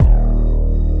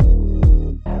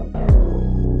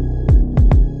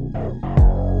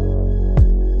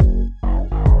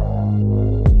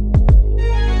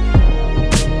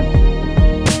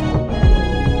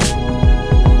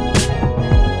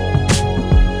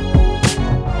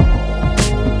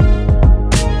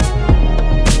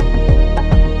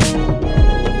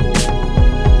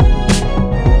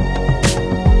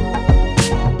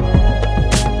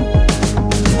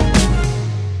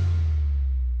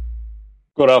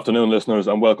afternoon, listeners,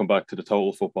 and welcome back to the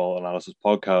Total Football Analysis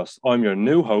Podcast. I'm your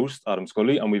new host, Adam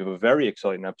Scully, and we have a very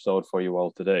exciting episode for you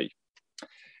all today.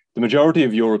 The majority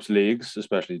of Europe's leagues,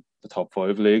 especially the top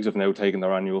 5 leagues, have now taken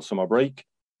their annual summer break.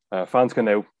 Fans can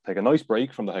now take a nice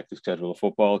break from the hectic schedule of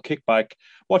football, kick back,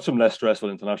 watch some less stressful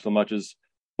international matches.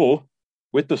 But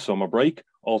with the summer break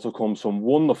also comes some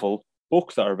wonderful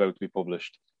books that are about to be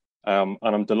published. And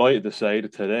I'm delighted to say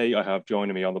that today I have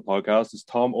joining me on the podcast is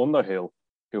Tom Underhill,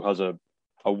 who has a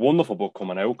wonderful book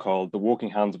coming out called The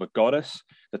Working Hands of a Goddess,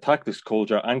 the tactics,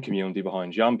 culture and community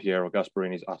behind Gianpiero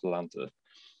Gasparini's Atalanta.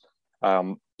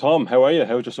 Tom, how are you?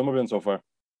 How's your summer been so far?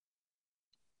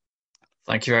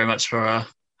 Thank you very much for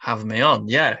having me on.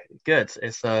 Yeah, good.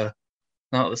 It's now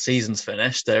that the season's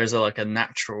finished, there's a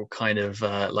natural kind of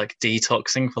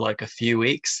detoxing for a few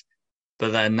weeks,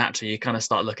 but then naturally you kind of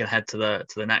start looking ahead to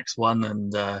the next one,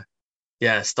 and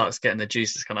starts getting the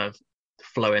juices kind of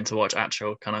flow in to watch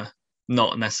actual kind of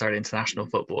not necessarily international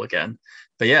football again.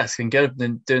 But yeah, it's been good. I've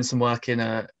been doing some work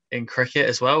in cricket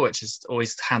as well, which is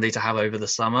always handy to have over the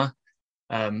summer.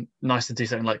 Nice to do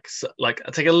something like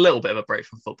take a little bit of a break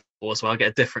from football as well,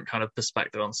 get a different kind of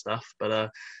perspective on stuff.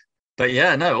 But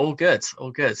yeah, no, all good.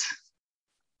 So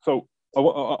I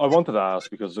wanted to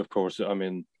ask, because of course, I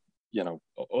mean,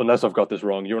 unless I've got this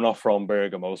wrong, you're not from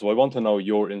Bergamo, so I want to know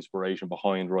your inspiration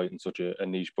behind writing such a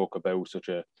niche book about such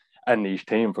a niche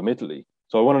team from Italy.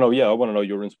 So I want to know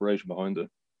your inspiration behind it.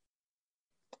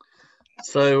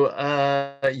 So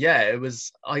it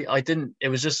was it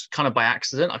was just kind of by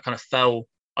accident. I kind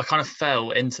of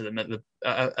fell into them at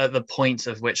the point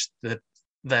of which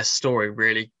their story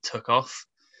really took off.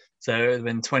 So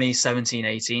in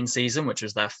 2017-18 season, which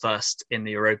was their first in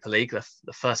the Europa League,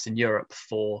 the first in Europe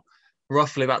for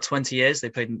roughly about 20 years. They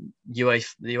played in the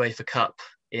UEFA Cup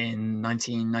in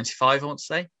 1995, I want to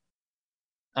say.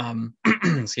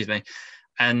 Excuse me.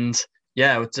 And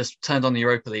yeah, I just turned on the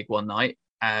Europa League one night,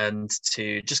 and just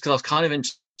because I was kind of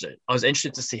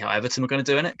interested to see how Everton were going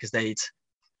to do in it, because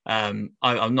I'm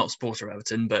not a supporter of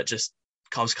Everton, but just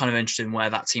I was kind of interested in where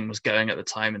that team was going at the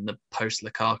time in the post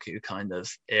Lukaku kind of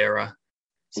era.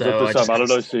 Was it the Sam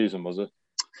Allardyce season? Was it?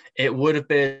 It would have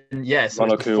been, yes.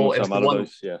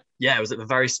 Yeah, yeah, it was at the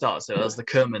very start. So it was the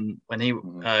Koeman when he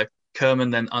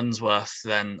Koeman, then Unsworth,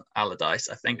 then Allardyce.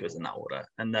 I think it was in that order.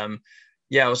 And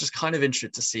I was just kind of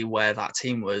interested to see where that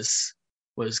team was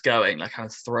going. Like, kind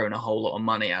of throwing a whole lot of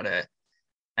money at it,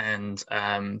 and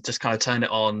just kind of turned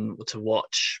it on to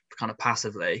watch kind of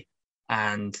passively.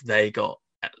 And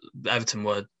Everton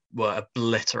were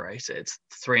obliterated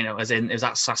 3-0, as in it was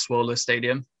at Sassuolo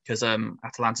Stadium, because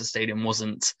Atalanta Stadium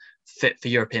wasn't fit for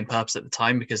European purpose at the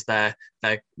time, because their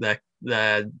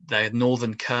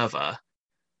northern curva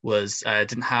was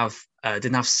didn't have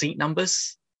seat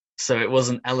numbers, so it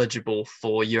wasn't eligible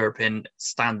for European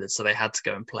standards. So they had to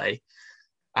go and play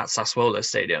at Sassuolo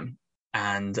Stadium,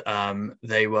 and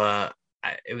it was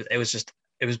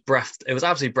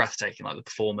absolutely breathtaking, like the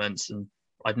performance. And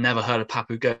I'd never heard of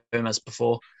Papu Gomez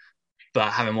before,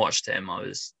 but having watched him, I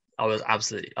was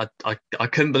absolutely, I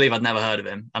couldn't believe I'd never heard of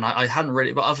him. And I hadn't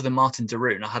really, but other than Martin de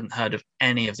Roon, I hadn't heard of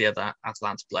any of the other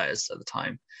Atalanta players at the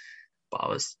time. But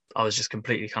I was just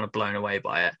completely kind of blown away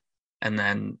by it. And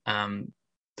then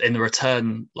in the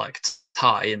return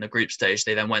tie in the group stage,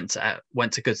 they then went to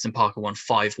Goodison Park and won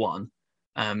 5-1.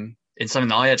 In something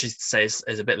that I actually say is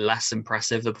a bit less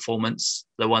impressive, the performance,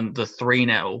 the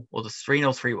 3-0 or the 3-0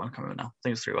 3-1, I can't remember now. I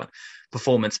think it was 3-1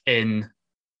 performance in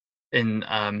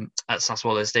at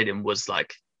Sassuolo Stadium was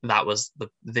that was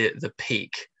the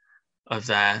peak of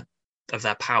their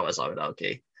powers, I would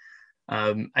argue.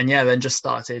 Then just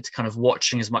started kind of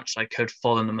watching as much as I could,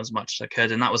 following them as much as I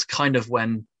could, and that was kind of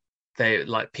when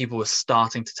people were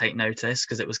starting to take notice,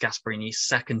 because it was Gasparini's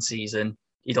second season.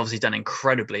 He'd obviously done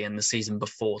incredibly in the season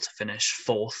before to finish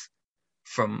 4th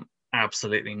from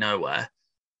absolutely nowhere.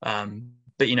 But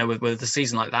with a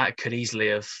season like that, it could easily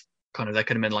have there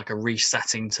could have been a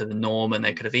resetting to the norm, and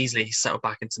they could have easily settled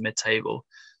back into mid-table.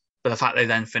 But the fact they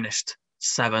then finished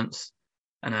 7th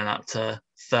and then up to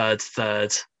third,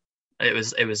 it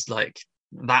was like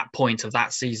that point of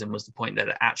that season was the point that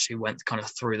it actually went kind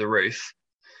of through the roof.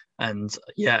 And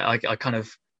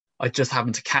I just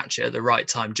happened to catch it at the right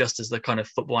time, just as the kind of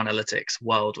football analytics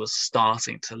world was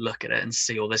starting to look at it and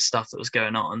see all this stuff that was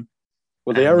going on.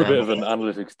 Well, they are a bit of an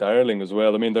analytics darling as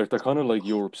well. I mean, they're kind of like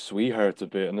Europe's sweethearts a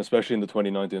bit, and especially in the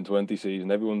 2019-20 season,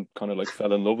 everyone kind of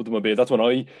fell in love with them a bit. That's when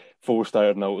I first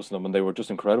started noticing them, and they were just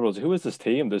incredible. So who is this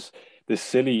team? This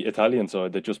silly Italian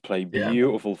side that just play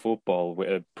beautiful football with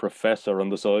a professor on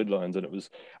the sidelines, and it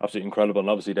was absolutely incredible. And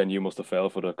obviously, then you must have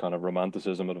fell for the kind of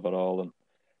romanticism of it all, and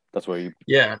that's where you.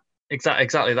 Yeah,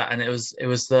 exactly that. And it was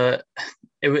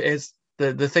it is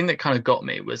the thing that kind of got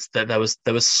me was that there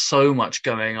was so much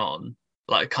going on,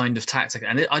 like kind of tactic,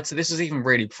 and I'd say this was even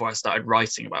really before I started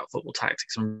writing about football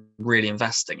tactics and really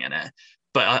investing in it.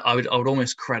 But I would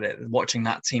almost credit watching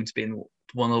that team to being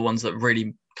one of the ones that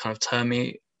really kind of turned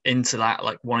me into that,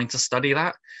 like wanting to study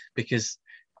that, because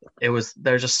there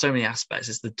are just so many aspects.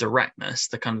 It's the directness,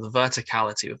 the kind of the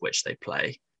verticality with which they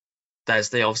play.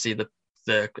 There's obviously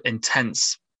the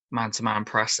intense man-to-man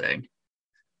pressing.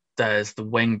 There's the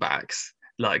wing backs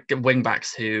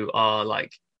who are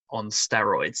like on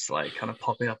steroids, like kind of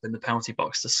popping up in the penalty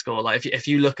box to score. Like if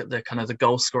you look at the kind of the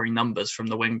goal scoring numbers from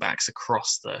the wing backs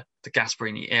across the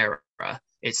Gasperini era,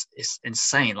 it's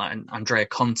insane. Like Andrea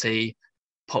Conti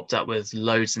popped up with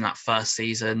loads in that first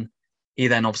season. He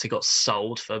then obviously got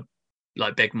sold for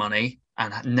like big money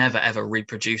and never ever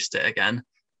reproduced it again.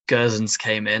 Gersons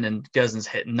came in, and Gersons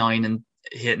hit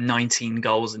 19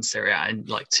 goals in Serie A in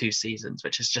like 2 seasons,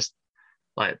 which is just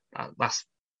like that's,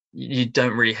 you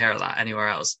don't really hear that anywhere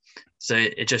else. So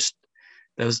it just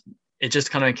kind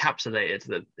of encapsulated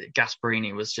that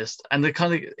Gasperini was just, and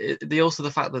also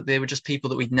the fact that they were just people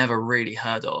that we'd never really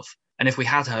heard of, and if we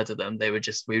had heard of them, we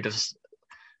would have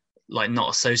like not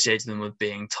associated them with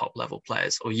being top level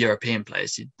players or European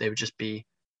players. They would just be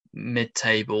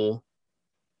mid-table,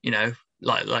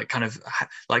 like kind of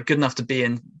like good enough to be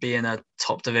in a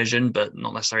top division, but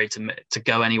not necessarily to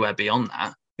go anywhere beyond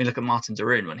that. I mean, look at Martin de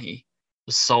Roon when he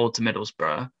was sold to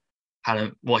Middlesbrough,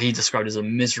 had what he described as a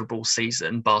miserable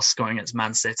season, bar scoring against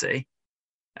Man City,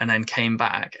 and then came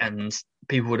back, and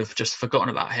people would have just forgotten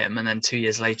about him. And then 2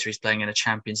 years later, he's playing in a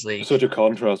Champions League. Such a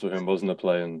contrast with him, wasn't it?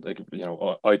 Playing, like,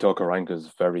 Aitor Karanka's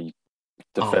very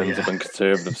defensive and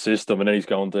conservative system, and then he's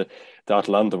going to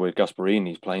Atalanta with Gasperini.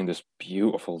 He's playing this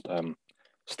beautiful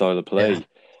style of play.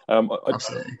 Yeah,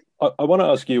 absolutely. I want to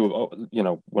ask you,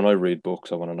 when I read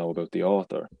books, I want to know about the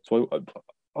author. So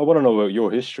I want to know about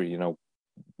your history.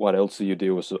 What else do you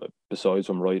do besides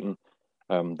from writing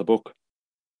the book?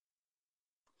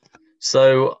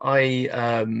 So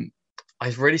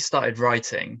I've really started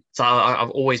writing. So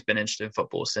I've always been interested in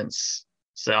football since.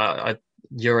 So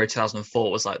Euro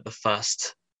 2004 was like the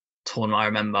first tournament I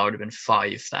remember. I would have been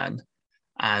 5 then,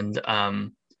 and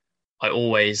I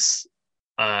always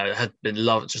had been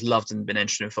loved and been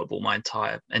interested in football my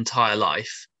entire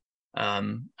life.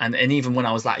 And even when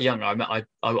I was that young,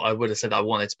 I would have said I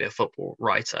wanted to be a football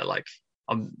writer. Like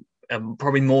I'm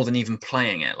probably more than even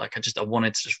playing it. Like I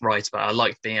wanted to just write about it. I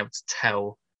liked being able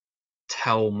to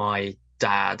tell my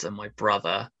dad and my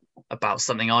brother about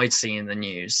something I'd seen in the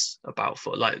news about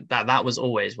football. Like that was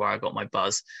always where I got my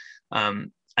buzz.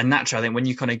 And naturally, I think when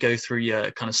you kind of go through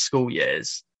your kind of school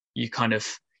years, you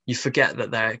forget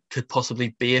that there could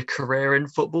possibly be a career in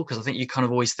football, because I think you kind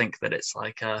of always think that it's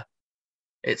like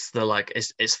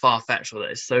it's far-fetched, or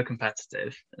that it's so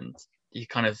competitive, and you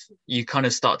kind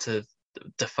of start to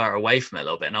defer away from it a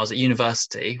little bit. And I was at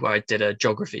university where I did a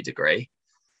geography degree,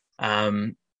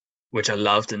 which I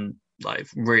loved and like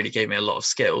really gave me a lot of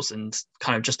skills. And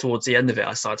kind of just towards the end of it,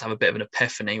 I started to have a bit of an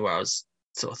epiphany where I was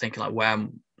sort of thinking like, where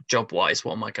I'm job-wise,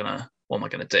 what am I gonna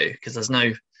do? Because there's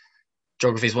no,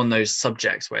 geography is one of those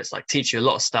subjects where it's like teach you a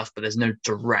lot of stuff, but there's no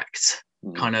direct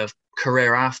kind of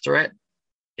career after it.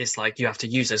 It's like you have to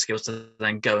use those skills to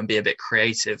then go and be a bit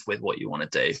creative with what you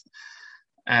want to do.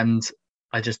 And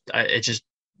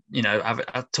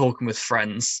talking with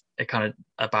friends, it kind of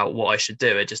about what I should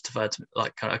do, it just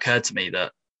occurred to me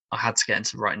that I had to get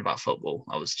into writing about football.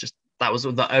 That was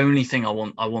the only thing I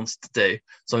wanted to do.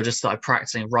 So I just started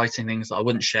practicing writing things that I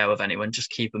wouldn't share with anyone,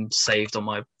 just keep them saved on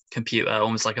my computer,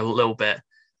 almost like a little bit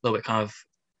kind of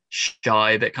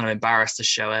shy, a bit kind of embarrassed to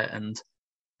show it. And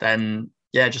then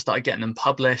just started getting them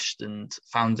published, and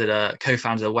co-founded a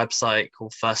website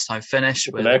called First Time Finish.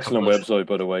 It's an excellent website,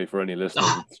 by the way, for any listeners.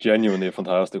 It's genuinely a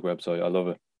fantastic website. I love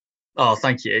it. Oh,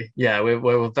 thank you. Yeah,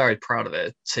 we're very proud of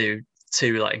it. Two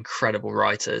like incredible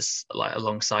writers like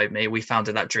alongside me. We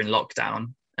founded that during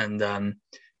lockdown, and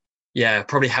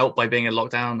probably helped by being in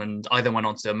lockdown. And I then went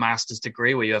on to a master's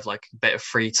degree where you have like a bit of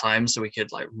free time, so we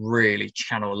could like really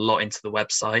channel a lot into the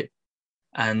website.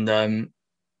 And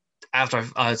after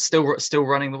I was still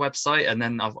running the website, and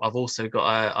then I've also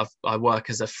got I work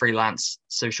as a freelance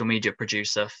social media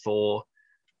producer for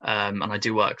and I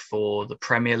do work for the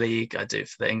Premier League. I do it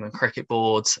for the England Cricket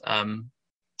Board,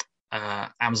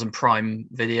 Amazon Prime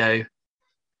Video,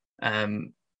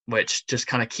 which just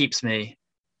kind of keeps me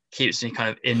kind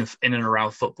of in and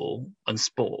around football and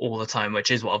sport all the time,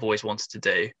 which is what I've always wanted to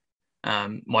do.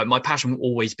 My passion will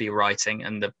always be writing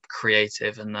and the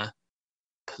creative and the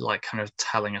like kind of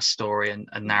telling a story and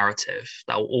a narrative.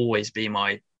 That will always be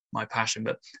my passion.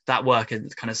 But that work in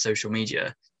kind of social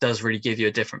media does really give you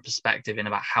a different perspective in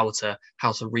about how to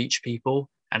reach people,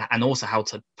 and also how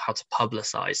to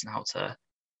publicize and how to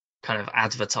kind of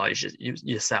advertise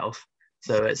yourself.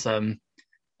 So it's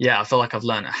I feel like I've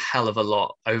learned a hell of a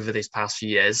lot over these past few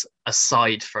years,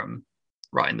 aside from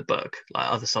writing the book. Like,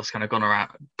 other stuff's kind of gone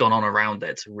on around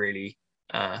it to really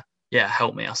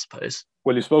help me, I suppose.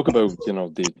 Well, you spoke about,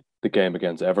 the game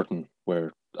against Everton,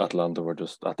 where Atalanta were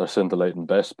just at their scintillating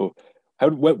best. But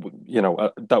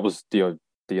that was the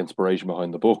inspiration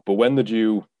behind the book. But when did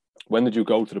you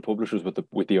go to the publishers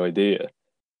with the idea?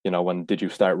 When did you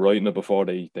start writing it before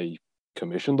they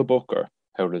commissioned the book, or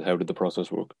how did the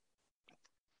process work?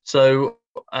 So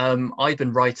I've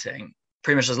been writing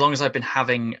pretty much as long as I've been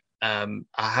having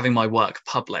my work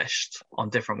published on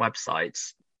different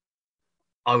websites.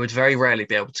 I would very rarely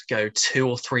be able to go 2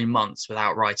 or 3 months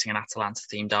without writing an Atalanta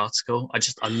themed article.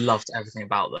 I loved everything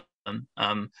about them.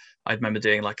 I remember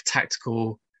doing like a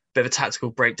bit of a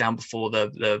tactical breakdown before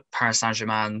the Paris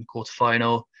Saint-Germain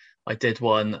quarterfinal. I did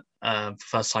one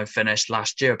first time finished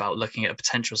last year about looking at a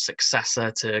potential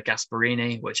successor to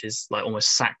Gasperini, which is like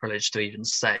almost sacrilege to even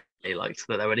say, like,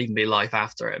 that there would even be life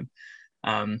after him.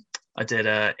 I did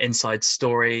an inside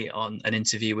story on an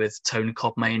interview with Tony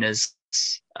Koopmeiners,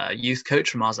 youth coach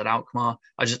from AZ Alkmaar.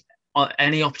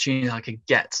 Any opportunity I could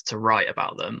get to write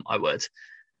about them, I would.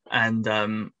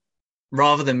 And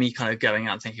rather than me kind of going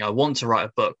out and thinking, I want to write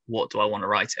a book, what do I want to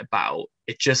write it about?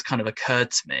 It just kind of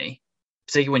occurred to me,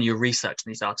 particularly when you're researching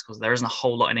these articles, there isn't a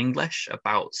whole lot in English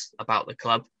about the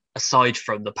club, aside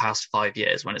from the past 5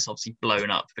 years when it's obviously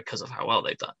blown up because of how well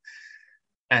they've done.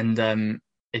 And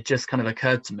it just kind of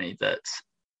occurred to me that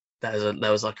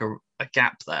there was like a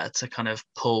gap there to kind of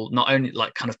pull, not only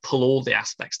like kind of pull all the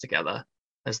aspects together.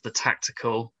 There's the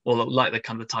tactical, or like the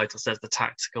kind of the title says, the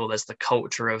tactical. There's the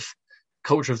culture of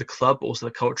the club, also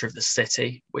the culture of the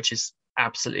city, which is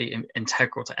absolutely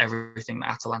integral to everything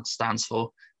that Atalanta stands for.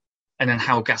 And then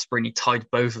how Gasperini tied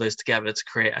both of those together to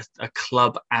create a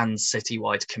club and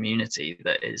citywide community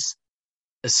that is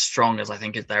as strong as I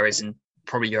think there is in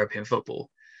probably European football.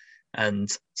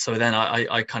 And so then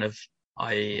I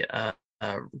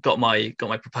got my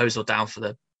proposal down for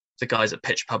the guys at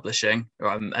Pitch Publishing, who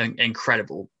are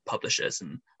incredible publishers,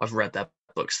 and I've read their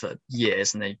books for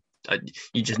years, and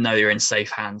you just know you're in safe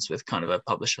hands with kind of a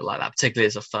publisher like that, particularly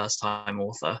as a first-time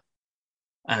author.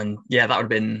 And yeah, that would have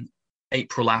been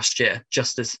April last year,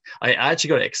 just as I actually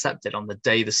got it accepted on the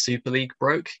day the Super League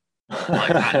broke,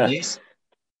 like that news.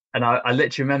 And I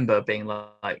literally remember being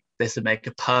like, this would make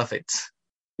a perfect,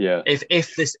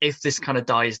 if this kind of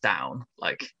dies down,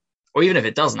 like, or even if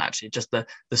it doesn't actually, just the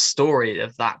story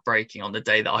of that breaking on the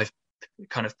day that I've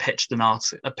kind of pitched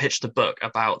a book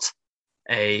about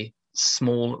a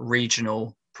small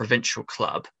regional provincial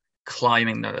club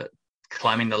climbing the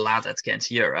ladder to get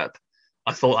into Europe.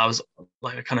 I thought that was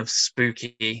like a kind of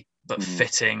spooky but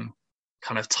fitting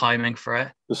kind of timing for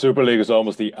it. The Super League is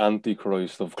almost the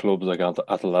antichrist of clubs like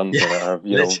Atalanta that are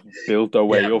built their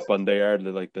way up, and they are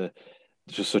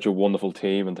just such a wonderful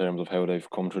team in terms of how they've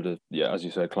come through as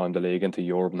you said, climbed the league into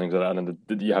Europe and things like that. And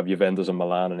then you have Juventus and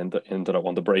Milan and into that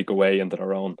one to break away into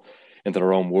their own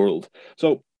world.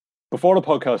 So before the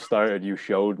podcast started, you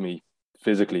showed me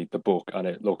physically the book, and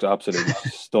it looks absolutely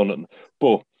stunning.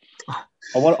 But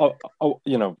I want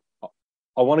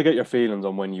to get your feelings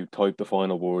on when you type the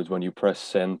final words, when you press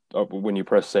send, or when you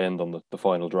press send on the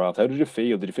final draft. How did you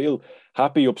feel? Did you feel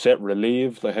happy, upset,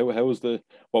 relieved? Like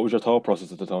what was your thought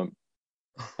process at the time?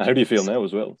 And how do you feel now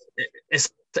as well?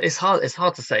 It's hard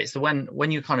to say. So when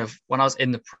I was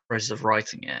in the process of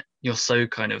writing it, you're so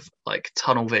kind of like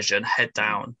tunnel vision, head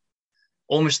down,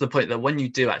 almost to the point that when you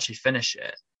do actually finish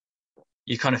it,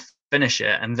 you kind of finish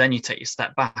it, and then you take your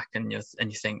step back and you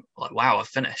think like, wow, I've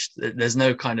finished. There's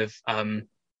no kind of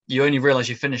you only realize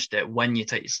you finished it when you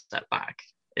take your step back.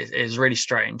 It's really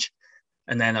strange.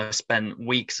 And then I spent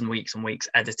weeks and weeks and weeks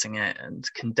editing it and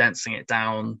condensing it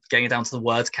down, getting it down to the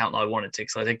word count that I wanted to,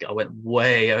 because I think I went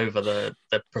way over the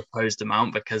proposed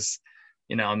amount, because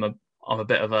I'm a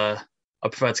bit of I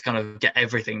prefer to kind of get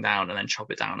everything down and then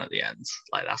chop it down at the end.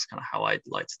 Like, that's kind of how I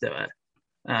like to do it.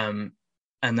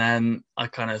 And then I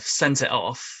kind of sent it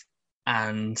off,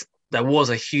 and there was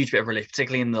a huge bit of relief,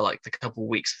 particularly in the couple of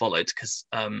weeks followed, because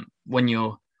when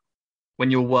you're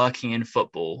working in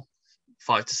football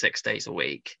 5 to 6 days a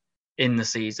week in the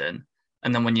season,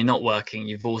 and then when you're not working,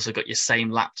 you've also got your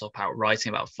same laptop out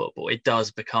writing about football, it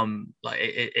does become like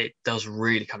it does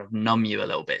really kind of numb you a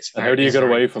little bit. How do you get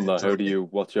away from that?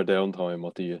 What's your downtime?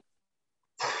 What do you?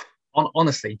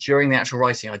 Honestly, during the actual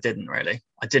writing, I didn't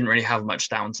really have much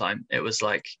downtime. It was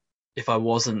like, if I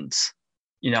wasn't,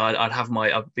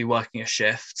 I'd be working a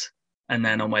shift, and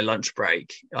then on my lunch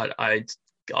break, I'd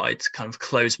kind of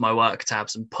close my work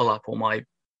tabs and pull up all my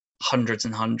hundreds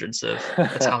and hundreds of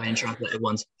Italian translated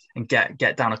ones and get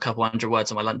down a couple hundred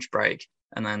words on my lunch break.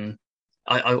 And then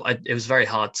it was very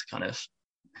hard to kind of,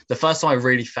 the first time I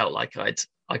really felt like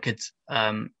I could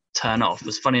turn off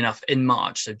was, funny enough, in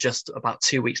March, so just about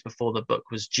 2 weeks before the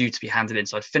book was due to be handed in.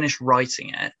 So I finished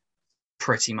writing it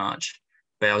pretty much,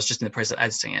 but I was just in the process of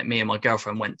editing it. Me and my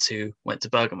girlfriend went to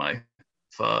Bergamo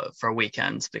for a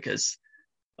weekend because,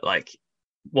 like,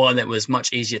 one, it was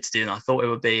much easier to do than I thought it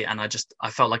would be, and I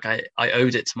felt like I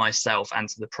owed it to myself and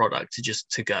to the product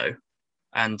to go,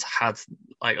 and had,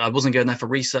 like, I wasn't going there for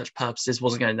research purposes,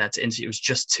 wasn't going there to interview, it was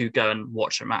just to go and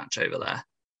watch a match over there.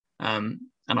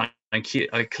 And I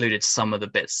included some of the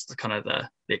bits, the kind of the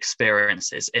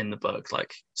experiences in the book,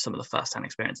 like some of the first-hand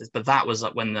experiences. But that was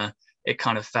like when it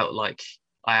kind of felt like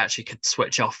I actually could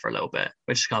switch off for a little bit,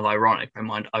 which is kind of ironic. Bear in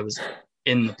mind, I was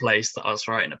in the place that I was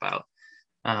writing about.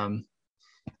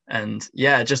 And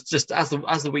yeah, just as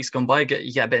the weeks gone by, you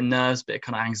get a bit of nerves, a bit of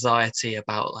kind of anxiety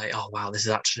about, like, oh wow, this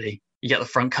is actually, you get the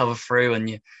front cover through and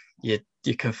you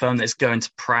confirm that it's going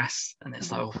to press, and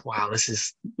it's like, oh wow, this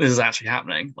is actually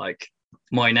happening. Like,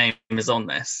 my name is on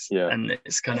this. Yeah. And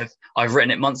it's kind of, I've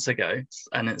written it months ago,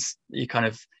 and it's, you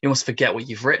almost forget what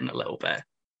you've written a little bit.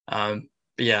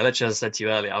 But yeah, literally, as I said to you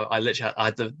earlier, I literally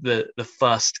had the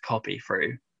first copy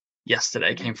through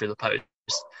yesterday, came through the post,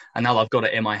 and now I've got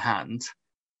it in my hand,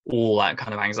 all that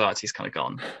kind of anxiety's kind of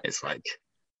gone. It's like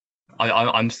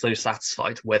I'm so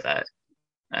satisfied with it.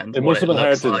 And it must have been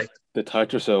hard to like.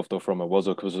 detach yourself though from it, was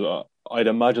it? Because I'd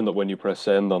imagine that when you press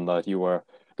send on that,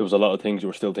 there was a lot of things you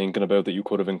were still thinking about that you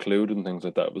could have included and things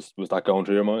like that. Was that going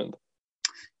through your mind?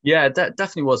 Yeah, that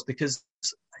definitely was, because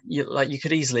you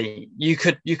could easily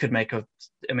make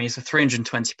it's a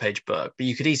 320 page book, but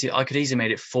I could easily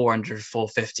make it 400,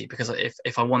 450, because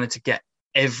if I wanted to get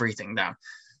everything down,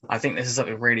 I think this is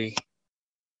something really,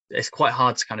 it's quite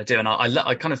hard to kind of do. And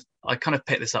I kind of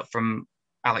picked this up from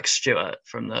Alex Stewart,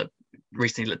 from the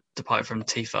recently departed from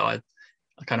TIFO.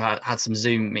 I kind of had some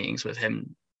Zoom meetings with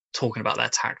him talking about their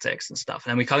tactics and stuff.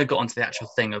 And then we kind of got onto the actual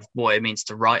thing of what it means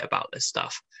to write about this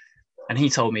stuff. And he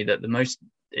told me that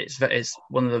it's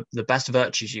one of the best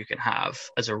virtues you can have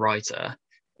as a writer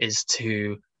is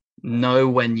to know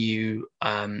when you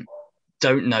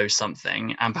don't know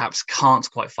something and perhaps can't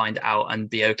quite find it out, and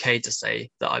be okay to say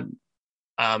that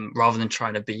I'm, rather than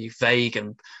trying to be vague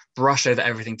and brush over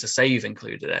everything to say you've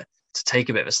included it, to take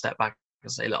a bit of a step back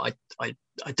and say, look, I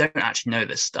don't actually know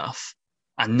this stuff,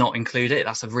 and not include it.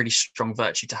 That's a really strong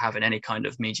virtue to have in any kind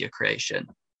of media creation.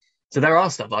 So there are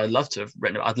stuff I'd love to have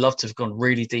written about. I'd love to have gone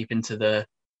really deep into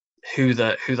who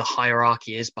the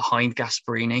hierarchy is behind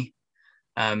Gasparini.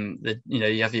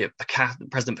 You have your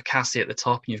President Picassi at the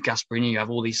top, and you have Gasparini. You have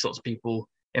all these sorts of people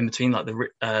in between, like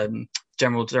the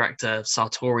General Director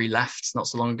Sartori left not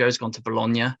so long ago, has gone to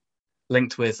Bologna,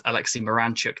 linked with Alexei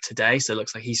Miranchuk today. So it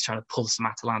looks like he's trying to pull some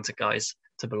Atalanta guys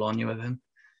to Bologna with him.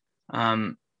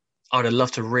 I would have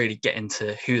loved to really get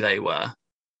into who they were.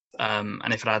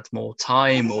 And if I had more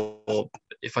time, or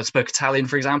if I spoke Italian,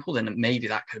 for example, then maybe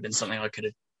that could have been something I could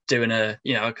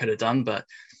have done. But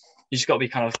you just got to be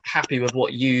kind of happy with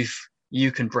what you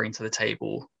can bring to the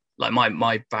table. Like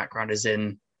my background is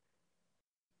in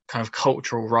kind of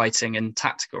cultural writing and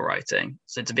tactical writing.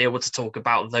 So to be able to talk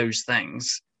about those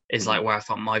things is like where I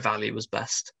felt my value was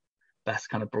best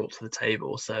kind of brought to the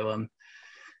table. So,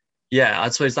 yeah, I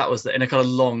suppose that was in a kind of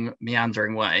long,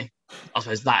 meandering way. I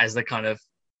suppose that is the kind of,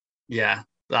 I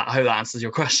hope that answers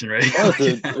your question, really. Oh,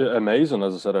 it's amazing.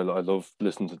 As I said, I love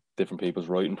listening to different people's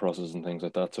writing process and things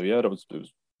like that. So yeah, that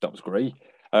was great.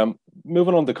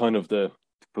 Moving on to kind of the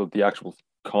actual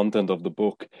content of the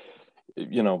book,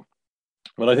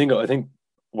 but I think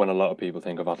when a lot of people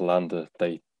think of Atalanta,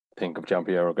 they think of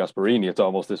Gianpiero Gasparini. It's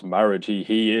almost this marriage.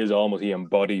 He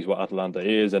embodies what Atalanta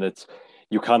is, and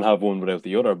you can't have one without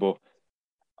the other. But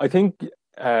I think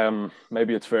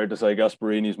maybe it's fair to say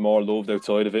Gasparini is more loved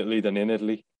outside of Italy than in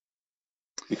Italy,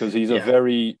 because he's a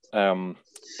very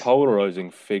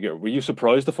polarizing figure. Were you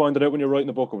surprised to find it out when you're writing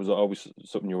the book, or was it always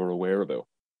something you were aware about?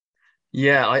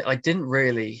 Yeah, I didn't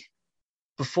really,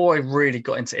 before I really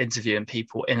got into interviewing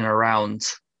people in and around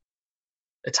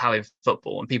Italian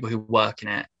football and people who work in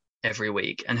it every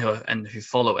week and who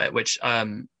follow it, which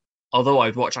although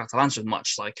I'd watch Atalanta as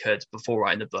much as I could before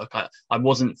writing the book, I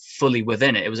wasn't fully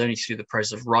within it. It was only through the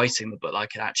process of writing the book that I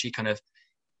could actually kind of,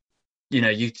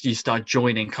 you start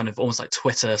joining kind of almost like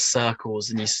Twitter circles,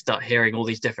 and you start hearing all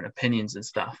these different opinions and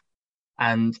stuff.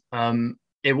 And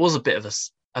it was a bit of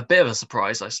a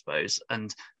surprise, I suppose.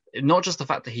 And not just the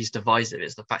fact that he's divisive,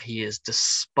 it's the fact he is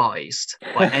despised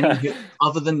by any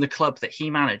other than the club that he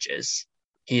manages.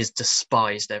 He is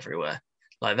despised everywhere.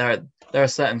 Like there are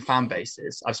certain fan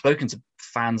bases. I've spoken to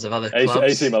fans of other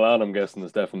clubs. AC Milan, I'm guessing,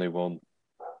 is definitely one.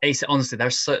 Honestly,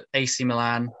 there's AC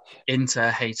Milan, Inter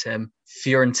hate him,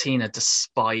 Fiorentina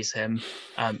despise him,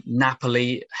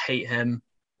 Napoli hate him,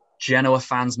 Genoa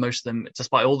fans, most of them,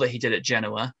 despite all that he did at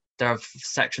Genoa, there are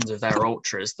sections of their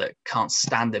ultras that can't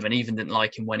stand him and even didn't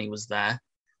like him when he was there.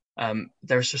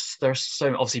 There's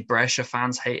so obviously Brescia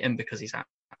fans hate him because he's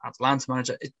Atalanta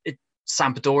manager.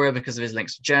 Sampdoria because of his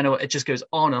links to Genoa. It just goes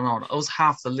on and on. Almost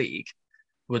half the league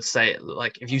would say,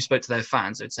 like, if you spoke to their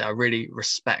fans, they'd say, I really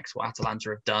respect what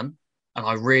Atalanta have done and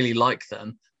I really like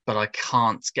them, but I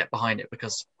can't get behind it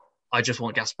because I just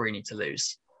want Gasperini to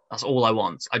lose. That's all I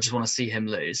want. I just want to see him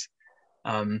lose.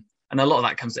 And a lot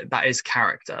of that is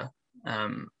character.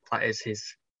 That is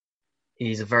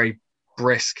he's a very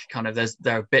brisk kind of, there's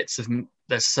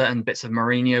certain bits of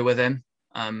Mourinho with him.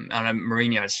 And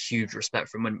Mourinho has huge respect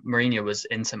for him. When Mourinho was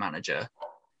Inter manager,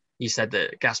 he said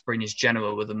that Gasperini's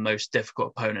Genoa were the most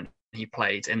difficult opponent he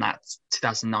played in that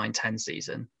 2009-10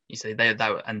 season. He said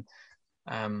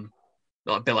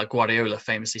a bit like Guardiola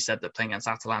famously said that playing against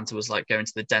Atalanta was like going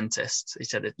to the dentist. He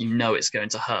said that it's going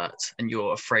to hurt and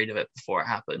you're afraid of it before it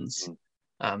happens.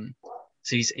 So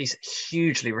he's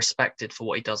hugely respected for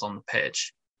what he does on the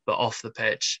pitch, but off the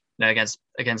pitch, against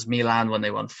Milan when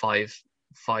they won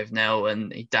 5-0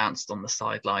 and he danced on the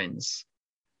sidelines,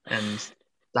 and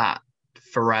that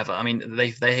forever. I mean, they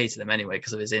hated him anyway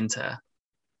because of his Inter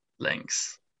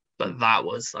links, but that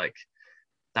was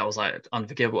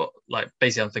unforgivable, like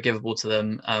basically unforgivable to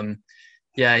them.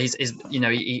 He's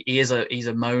he is a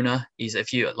moaner.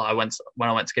 When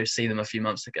I went to go see them a few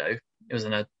months ago, it was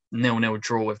in a 0-0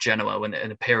 draw with Genoa when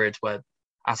in a period where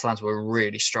Atalanta were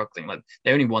really struggling. Like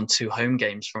they only won 2 home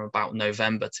games from about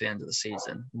November to the end of the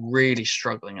season, really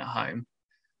struggling at home.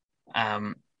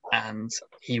 And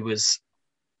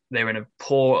they were in a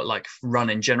poor run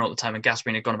in general at the time, and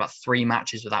Gasperini had gone about 3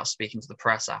 matches without speaking to the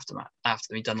press after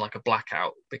he'd done like a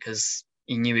blackout because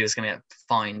he knew he was going to get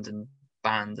fined and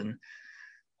banned.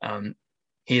 And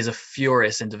he is a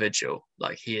furious individual.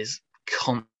 Like he is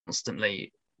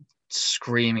constantly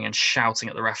screaming and shouting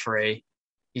at the referee.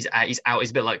 He's out. He's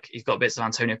a bit like, he's got bits of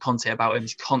Antonio Conte about him.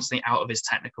 He's constantly out of his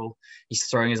technical. He's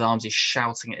throwing his arms. He's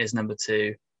shouting at his number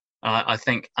 2. I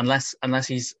think unless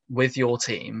he's with your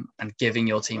team and giving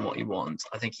your team what you want,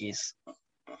 I think he's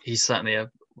certainly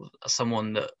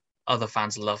someone that other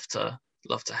fans love to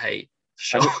hate.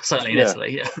 Sure, certainly in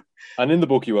Italy. Yeah. And in the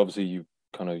book, you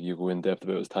go in depth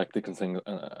about his tactics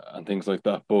and things like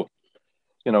that. But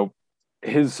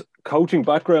his coaching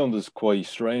background is quite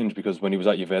strange because when he was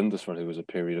at Juventus for a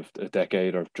period of a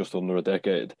decade or just under a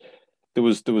decade, there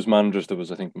was managers. There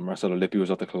was, I think, Marcelo Lippi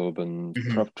was at the club and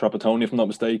Trapattoni, if I'm not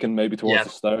mistaken, maybe towards the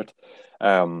start.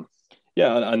 And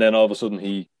then all of a sudden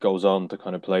he goes on to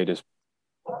kind of play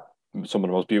some of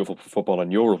the most beautiful football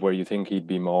in Europe, where you think he'd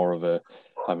be more of a,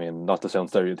 I mean, not to sound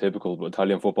stereotypical, but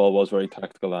Italian football was very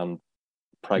tactical and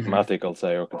pragmatic, I'll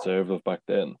say, or conservative back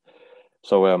then.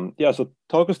 So so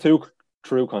talk us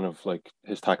through kind of like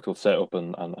his tactical setup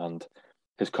and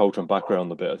his coaching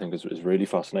background a bit. I think is really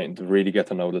fascinating to really get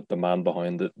to know the man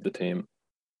behind the team.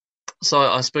 So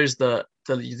I suppose the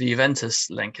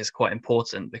Juventus link is quite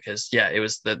important because it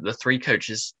was the 3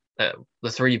 coaches, the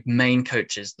 3 main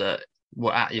coaches that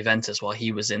were at Juventus while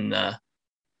he was in the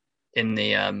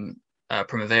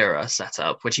Primavera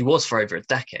setup, which he was for over a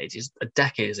decade. He's a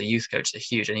decade as a youth coach. They're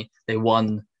huge, and they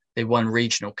won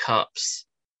regional cups.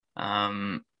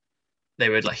 They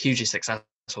were hugely successful.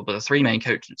 But the 3 main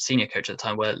senior coaches at the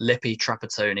time were Lippi,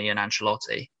 Trapattoni, and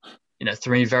Ancelotti.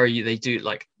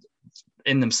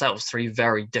 In themselves 3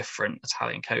 very different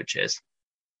Italian coaches.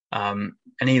 And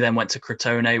he then went to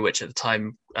Crotone, which at the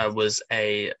time was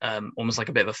a almost like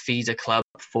a bit of a feeder club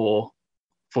for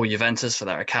Juventus, for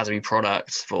their academy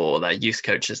products, for their youth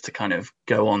coaches to kind of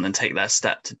go on and take their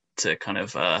step to kind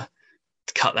of to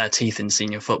cut their teeth in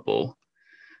senior football.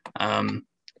 And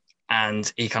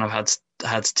he kind of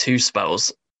had 2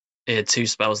 spells. He had 2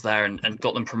 spells there and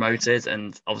got them promoted,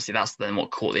 and obviously that's then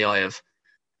what caught the eye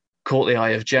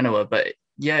of Genoa. But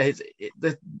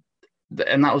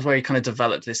and that was where he kind of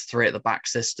developed this 3 at the back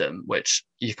system, which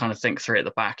you kind of think 3 at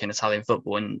the back in Italian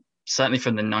football, and certainly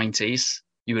from the 90s,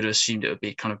 you would have assumed it would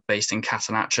be kind of based in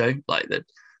Catenaccio,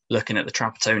 looking at the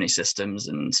Trapattoni systems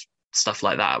and stuff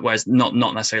like that. Whereas not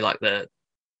necessarily like the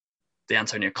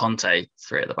Antonio Conte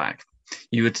 3 at the back.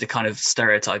 You would kind of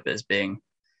stereotype it as being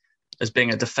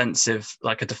a defensive,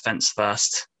 like a defense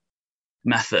first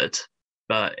method,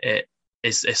 but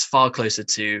is far closer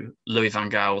to Louis van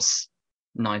Gaal's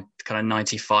kind of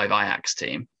 95 Ajax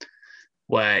team,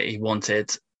 where he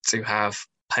wanted to have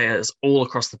players all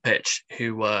across the pitch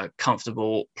who were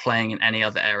comfortable playing in any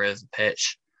other area of the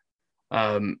pitch,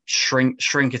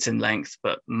 shrink it in length,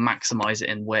 but maximize it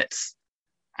in width,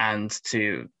 and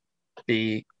to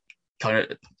be kind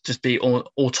of just be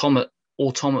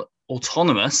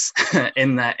autonomous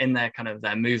in their kind of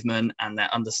their movement and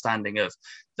their understanding of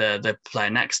the player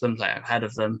next to them, player ahead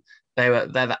of them. They're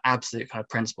the absolute kind of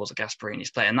principles of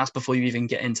Gasperini's play, and that's before you even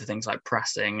get into things like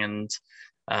pressing and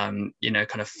kind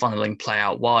of funneling play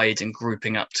out wide and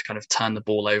grouping up to kind of turn the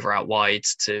ball over out wide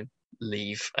to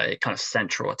leave a kind of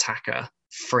central attacker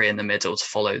free in the middle to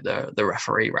follow the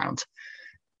referee round.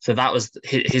 So that was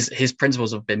his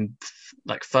principles have been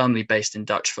like firmly based in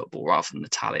Dutch football rather than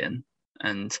Italian,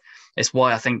 and it's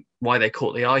why I think why they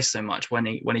caught the eye so much when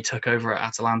he took over at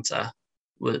Atalanta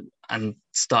and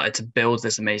started to build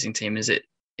this amazing team. Is it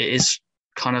is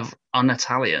kind of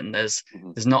un-Italian. There's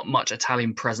not much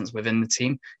Italian presence within the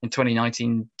team. In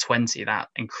 2019-20, that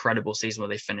incredible season where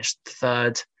they finished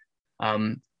third,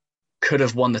 could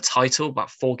have won the title about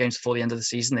 4 games before the end of the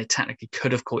season. They technically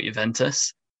could have caught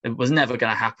Juventus. It was never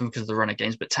going to happen because of the run of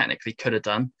games, but technically could have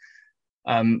done.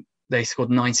 They scored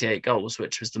 98 goals,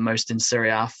 which was the most in Serie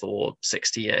A for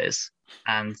 60 years.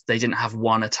 And they didn't have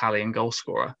one Italian goal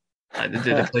scorer.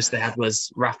 The closest they had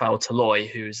was Rafael Toloi,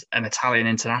 who's an Italian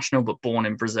international, but born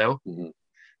in Brazil. Mm-hmm.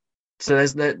 So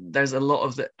there's a lot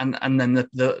of and then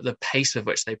the pace with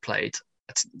which they played.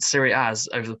 Serie A's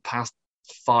over the past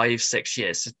 5-6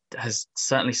 years has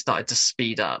certainly started to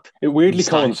speed up. It weirdly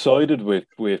coincided with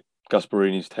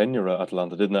Gasperini's tenure at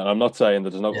Atalanta, didn't it? I'm not saying that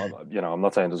there's no, I'm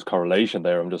not saying there's correlation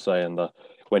there. I'm just saying that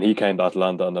when he came to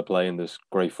Atalanta and they're playing this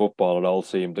great football, it all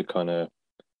seemed to kind of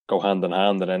go hand in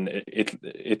hand. And then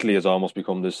Italy has almost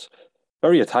become this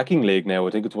very attacking league now.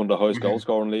 I think it's one of the highest goal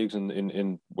scoring leagues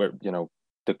in where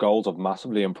the goals have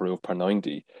massively improved per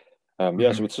 90. So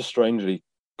it's just strangely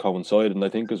coincided. And I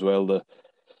think as well that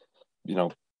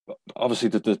obviously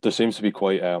there seems to be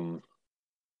quite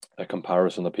a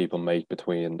comparison that people make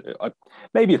between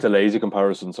maybe it's a lazy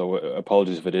comparison, so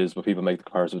apologies if it is, but people make the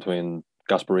comparison between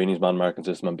Gasperini's man marking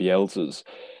system and Bielsa's.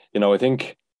 I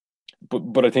think,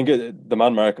 but I think the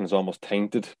man marking is almost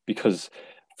tainted because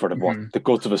for the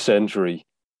guts of a century,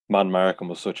 man marking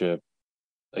was such a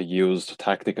used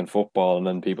tactic in football, and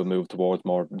then people moved towards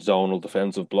more zonal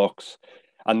defensive blocks.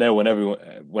 And now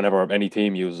whenever any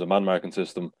team uses a man marking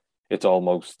system, it's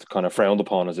almost kind of frowned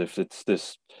upon as if it's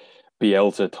this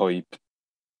Bielsa type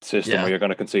system where you're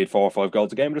going to concede 4 or 5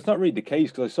 goals a game. But it's not really the case,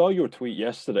 because I saw your tweet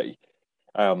yesterday.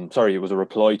 Sorry, it was a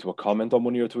reply to a comment on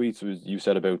one of your tweets. You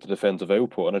said about the defensive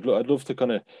output, and I'd love to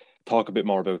kind of talk a bit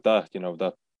more about that.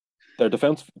 That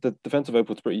the defensive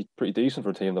output's pretty decent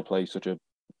for a team that plays such a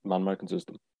man marking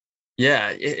system. Yeah,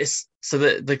 it's so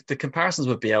the comparisons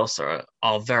with Bielsa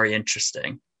are very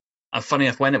interesting. And funny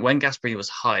enough, when Gasperini was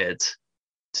hired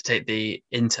to take the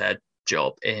Inter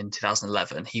job in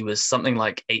 2011, he was something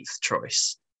like 8th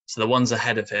choice. So the ones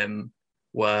ahead of him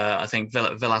were, I think,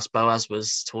 Villas-Boas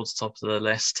was towards the top of the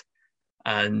list,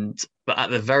 but at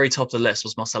the very top of the list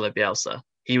was Marcelo Bielsa.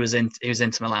 He was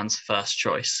Inter Milan's first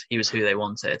choice. He was who they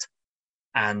wanted,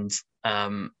 and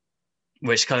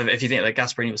which kind of, if you think that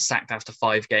Gasperini was sacked after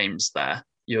 5 games there,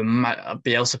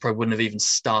 Bielsa probably wouldn't have even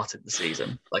started the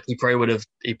season. Like he probably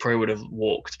would have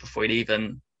walked before he'd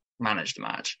even managed a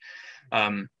match.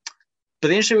 But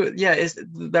the issue, is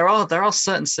there are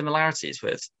certain similarities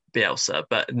with Bielsa,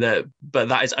 but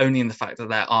that is only in the fact that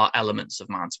there are elements of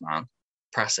man-to-man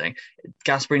pressing.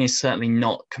 Gasperini is certainly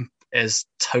not as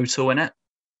total in it.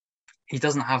 He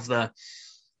doesn't have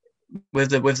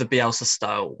with the Bielsa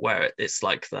style where it's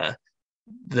like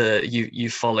you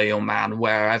follow your man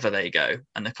wherever they go,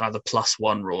 and the kind of the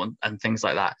 +1 rule and things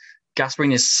like that.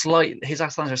 Gasperini is his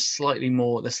Atalanta is slightly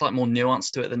more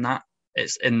nuance to it than that.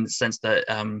 It's in the sense that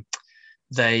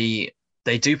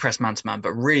they do press man-to-man,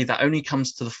 but really that only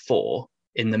comes to the fore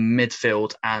in the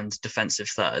midfield and defensive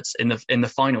thirds. In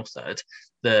the final third,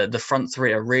 the front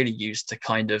three are really used to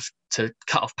to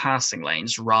cut off passing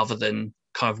lanes rather than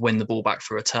kind of win the ball back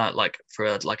through a turn, like for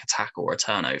a tackle or a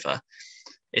turnover.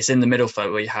 It's in the middle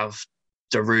third where you have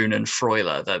De Roon and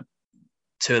Freuler, the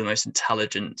 2 of the most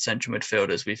intelligent central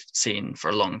midfielders we've seen for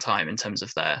a long time in terms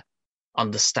of their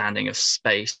understanding of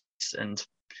space and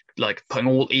like putting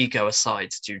all ego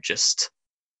aside to just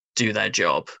do their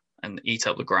job and eat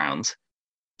up the ground.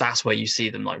 That's where you see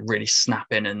them like really snap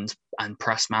in and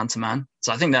press man to man.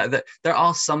 So I think that there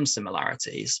are some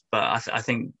similarities, but I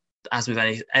think as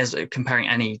comparing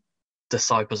any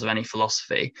disciples of any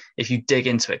philosophy, if you dig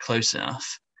into it close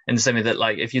enough, in the same way that,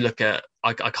 like, if you look at,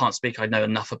 I can't speak, I know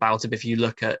enough about it, but if you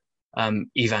look at Ivan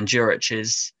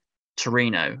Juric's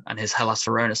Torino and his Hellas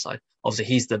Verona side, obviously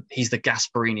he's the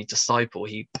Gasperini disciple.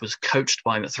 He was coached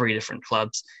by him at 3 different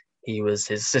clubs. He was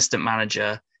his assistant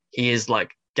manager. He is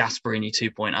like Gasperini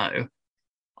 2.0.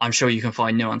 I'm sure you can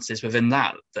find nuances within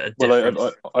that are different.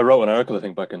 Well, I wrote an article, I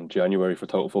think, back in January for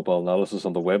Total Football Analysis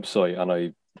on the website,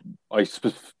 and I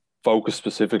focused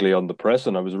specifically on the press,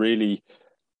 and I was really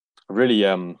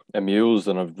amused,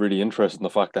 and I'm really interested in the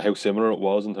fact that how similar it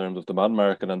was in terms of the man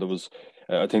marking. And there was,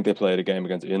 I think they played a game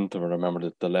against Inter, and I remember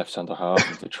that the left centre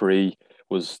half of the three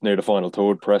was near the final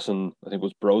third pressing. I think it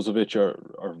was Brozovic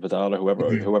or Vidal or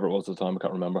whoever it was at the time. I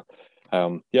can't remember.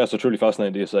 Yeah, so truly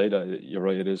fascinating. Do you say that? You're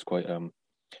right. It is quite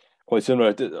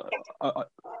similar.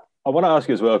 I want to ask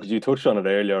you as well, because you touched on it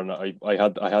earlier, and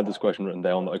I had this question written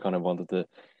down that I kind of wanted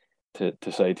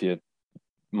to say to you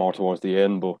more towards the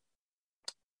end. But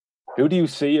who do you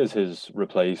see as his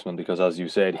replacement? Because as you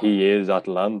said, he is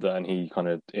Atalanta and he kind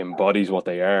of embodies what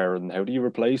they are. And how do you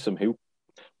replace him?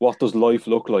 What does life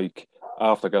look like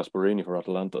after Gasperini for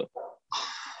Atalanta?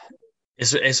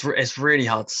 It's really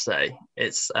hard to say.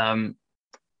 It's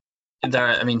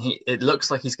it looks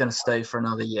like he's going to stay for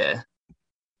another year,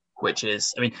 which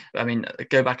is, I mean,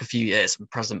 go back a few years and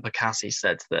President Bacassi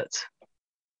said that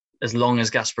as long as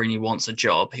Gasperini wants a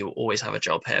job, he will always have a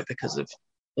job here because of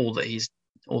all that he's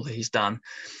done.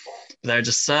 There are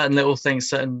just certain little things,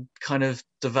 certain kind of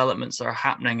developments that are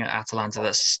happening at Atalanta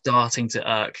that's starting to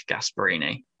irk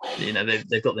Gasperini. You know,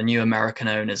 they've got the new American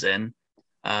owners in,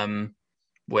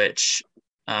 which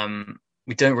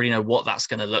we don't really know what that's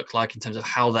going to look like in terms of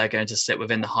how they're going to sit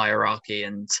within the hierarchy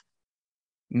and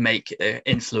make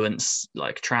influence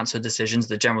like transfer decisions.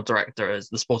 The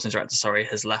sporting director,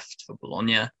 has left for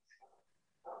Bologna.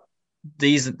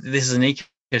 This is an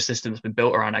ecosystem that's been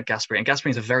built around Gasperini, and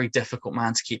Gasperini's a very difficult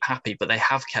man to keep happy, but they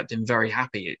have kept him very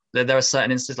happy. There are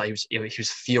certain instances, like he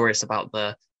was furious about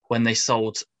when they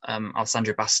sold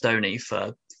Alessandro Bastoni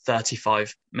for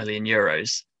 35 million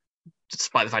euros,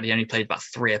 despite the fact he only played about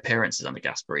 3 appearances under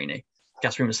Gasperini.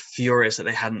 Gasperini was furious that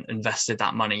they hadn't invested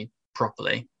that money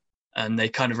properly, and they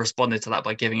kind of responded to that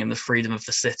by giving him the freedom of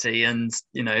the city and,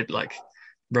 you know, like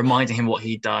reminding him what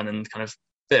he'd done, and kind of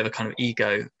bit of a kind of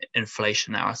ego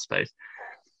inflation there, I suppose.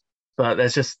 But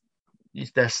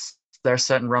there are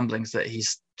certain rumblings that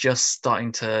he's just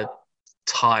starting to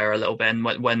tire a little bit. And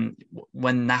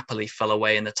when Napoli fell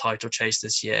away in the title chase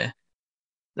this year,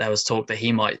 there was talk that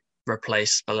he might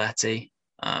replace Spalletti,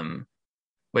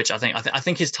 which I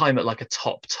think his time at like a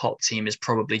top team is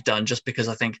probably done, just because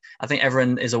I think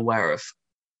everyone is aware of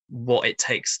what it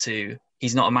takes to.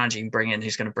 He's not a manager you can bring in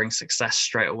who's going to bring success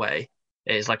straight away.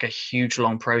 It is like a huge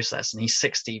long process, and he's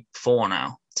 64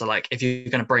 now. So like, if you're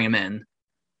going to bring him in,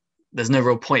 there's no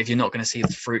real point if you're not going to see the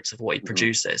fruits of what he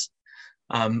produces.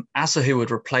 As for who would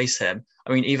replace him,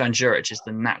 I mean, Ivan Juric is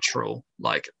the natural,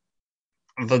 like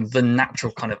the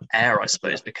natural kind of heir, I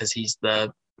suppose, because he's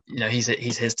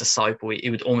his disciple. He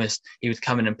would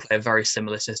come in and play a very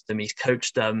similar system. He's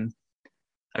coached I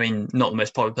mean, not the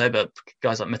most popular player, but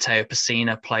guys like Matteo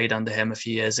Pessina played under him a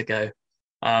few years ago.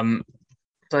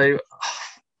 So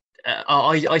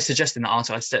I suggested in that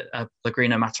article, I said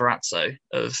Pellegrino Matarazzo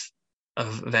of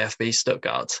VfB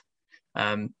Stuttgart.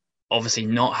 Obviously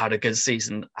not had a good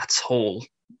season at all,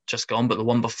 just gone, but the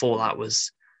one before that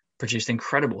was produced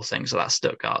incredible things with that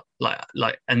Stuttgart.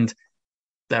 And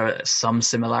there are some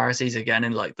similarities again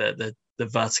in like the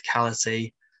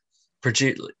verticality,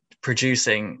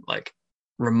 producing like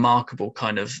remarkable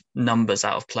kind of numbers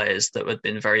out of players that had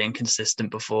been very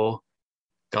inconsistent before.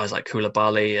 Guys like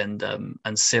Koulibaly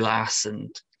and Silas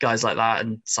and guys like that,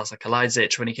 and Sasa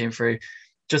Kalajdzic when he came through.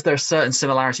 Just there are certain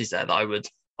similarities there that I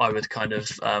would kind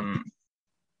of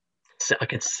I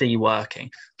could see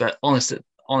working. But honestly,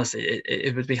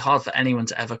 it would be hard for anyone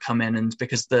to ever come in, and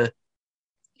because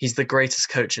he's the greatest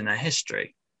coach in their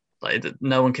history. Like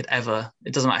no one could ever.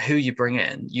 It doesn't matter who you bring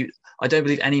in. I don't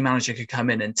believe any manager could come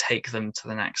in and take them to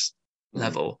the next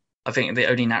level. I think the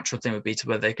only natural thing would be to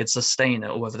whether they could sustain it,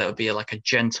 or whether there would be like a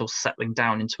gentle settling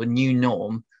down into a new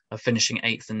norm of finishing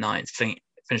 8th and 9th,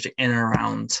 finishing in and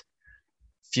around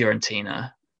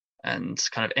Fiorentina and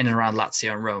kind of in and around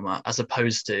Lazio and Roma, as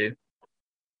opposed to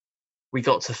we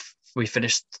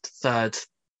finished 3rd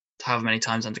however many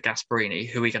times under Gasperini.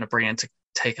 Who are we going to bring in to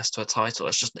take us to a title?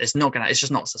 It's not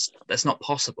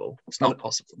possible. It's not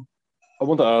possible. I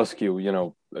want to ask you, you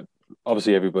know,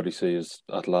 obviously everybody sees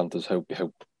Atalanta's how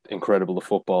incredible the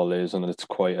football is, and it's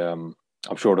quite I'm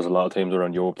sure there's a lot of teams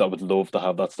around Europe that would love to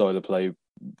have that style of play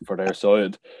for their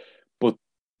side. But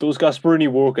does Gasperini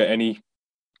work at any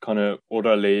kind of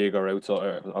other league or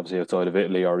outside, obviously outside of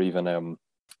Italy, or even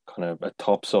kind of a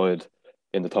top side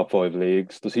in the top five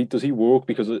leagues? Does he work?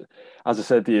 Because as I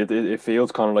said, it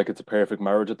feels kind of like it's a perfect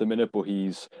marriage at the minute, but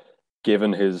he's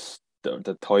given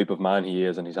the type of man he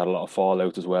is, and he's had a lot of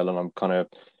fallouts as well. And I'm kind of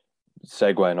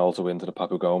segueing also into the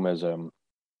Papu Gomez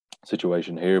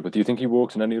situation here. But do you think he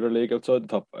works in any other league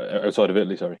outside of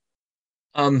Italy? Sorry.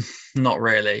 Not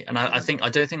really, and I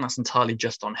don't think that's entirely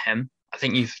just on him. I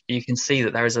think you can see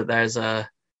that there is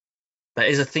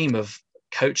a theme of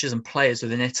coaches and players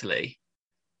within Italy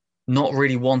not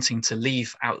really wanting to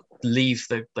leave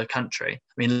the country.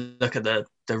 I mean, look at the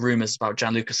rumours about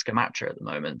Gianluca Scamacca at the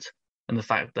moment, and the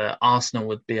fact that Arsenal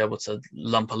would be able to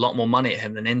lump a lot more money at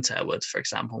him than Inter would, for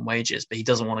example, on wages, but he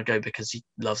doesn't want to go because he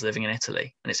loves living in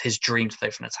Italy, and it's his dream to play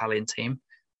for an Italian team.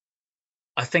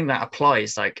 I think that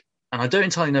applies, and I don't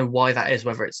entirely know why that is,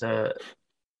 whether it's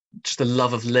just a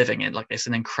love of living it. Like, it's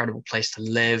an incredible place to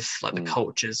live. Like, the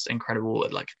culture's incredible.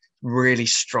 Like, really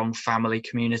strong family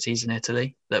communities in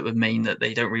Italy that would mean that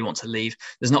they don't really want to leave.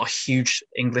 There's not a huge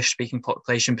English-speaking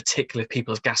population, particularly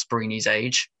people of Gasparini's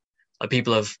age. Like,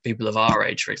 people of our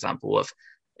age, for example,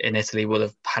 in Italy will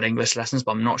have had English lessons,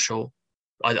 but I'm not sure.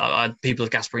 People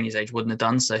of Gasparini's age wouldn't have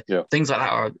done. So things like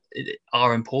that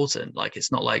are important. Like,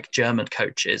 it's not like German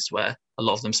coaches where a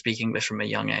lot of them speak English from a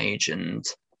young age and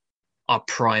are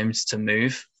primed to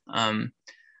move.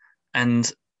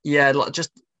 And yeah,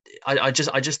 I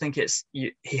just think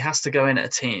he has to go in at a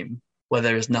team where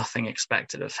there is nothing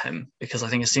expected of him, because I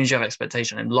think as soon as you have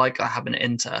expectation, and like that happened at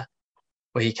Inter,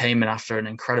 where he came in after an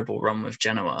incredible run with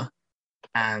Genoa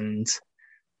and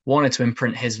wanted to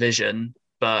imprint his vision,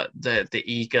 but the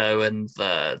ego and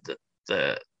the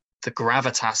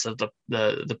gravitas of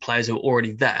the players who were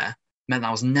already there meant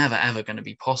that was never ever going to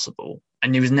be possible,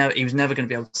 and he was never going to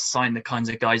be able to sign the kinds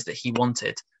of guys that he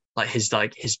wanted, like his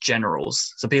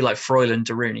generals. So people like Froylan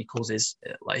Darun, he calls his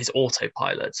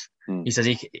autopilot. He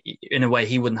says in a way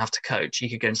he wouldn't have to coach. He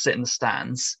could go and sit in the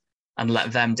stands and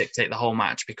let them dictate the whole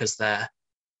match, because they're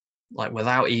like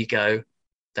without ego.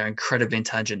 They're incredibly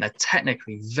intelligent. They're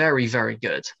technically very, very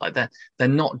good. Like they're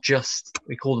not just,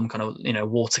 we call them kind of,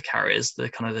 water carriers. They're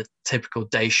kind of the typical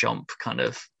Deschamps kind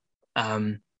of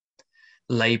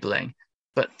labeling,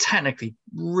 but technically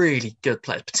really good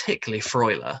players, particularly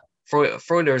Freuler.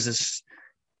 Freuler is as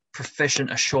proficient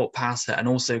a short passer and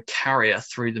also carrier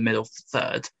through the middle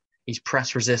third. He's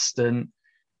press resistant.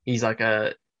 He's like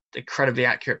a incredibly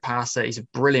accurate passer. He's a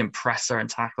brilliant presser and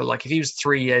tackler. Like, if he was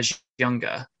 3 years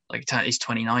younger, like he's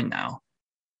 29 now,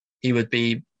 he would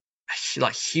be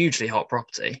like hugely hot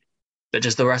property. But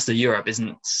just the rest of Europe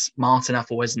isn't smart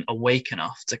enough or isn't awake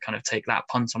enough to kind of take that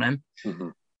punt on him.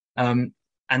 Mm-hmm.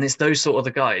 And it's those sort of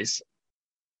the guys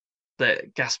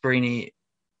that Gasparini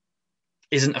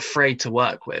isn't afraid to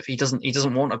work with. He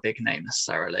doesn't want a big name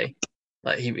necessarily.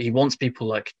 Like he wants people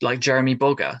like Jeremy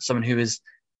Boga, someone who is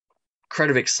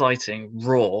incredibly exciting,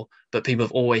 raw, but people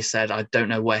have always said, I don't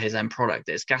know where his end product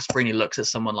is. Gasparini looks at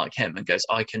someone like him and goes,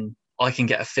 I can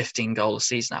get a 15 goal a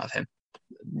season out of him.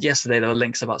 Yesterday there were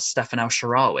links about Stefan El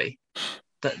Shaarawy.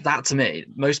 That to me,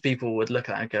 most people would look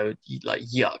at it and go, like,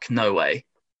 yuck, no way.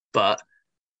 But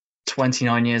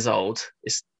 29 years old,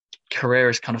 his career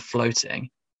is kind of floating.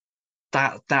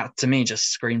 That to me just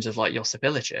screams of like Josip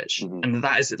Ilicic. Mm-hmm. And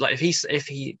that is like, if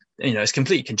he it's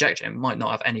complete conjecture, it might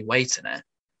not have any weight in it.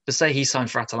 But say he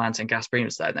signed for Atalanta and Gasparini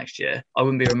was there next year, I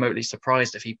wouldn't be remotely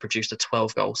surprised if he produced a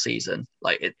 12-goal season.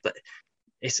 Like,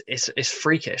 it's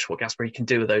freakish what Gasparini can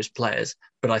do with those players.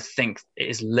 But I think it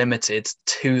is limited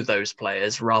to those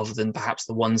players rather than perhaps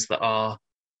the ones that are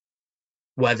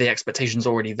where the expectation's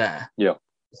already there. Yeah.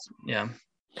 Yeah.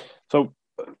 So,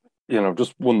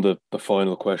 just one of the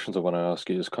final questions I want to ask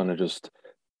you is kind of just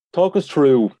talk us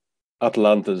through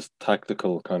Atalanta's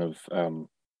tactical kind of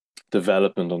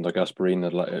development under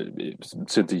Gasparini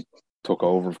since he took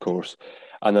over, of course.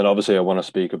 And then obviously I want to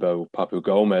speak about Papu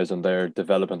Gomez and their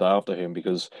development after him,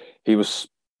 because he was,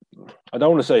 I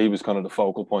don't want to say he was kind of the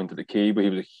focal point of the key, but he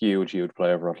was a huge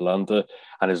player for Atalanta,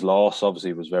 and his loss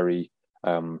obviously was very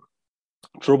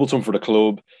troublesome for the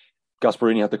club.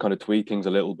 Gasparini had to kind of tweak things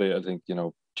a little bit, I think,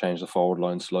 change the forward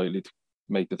line slightly to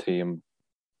make the team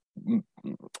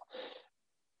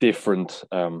different,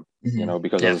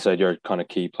 because as I said, your kind of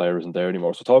key player isn't there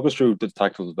anymore. So talk us through the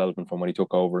tactical development from when he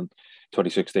took over in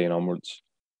 2016 onwards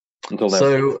until now.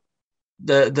 So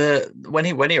when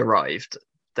he arrived,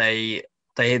 they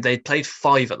played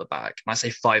 5 at the back. And I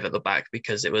say 5 at the back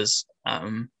because it was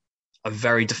a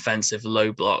very defensive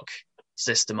low block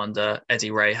system under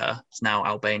Eddie Reha, who's now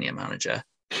Albania manager,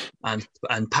 and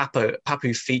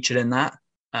Papu featured in that.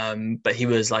 But he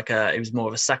was more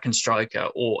of a second striker,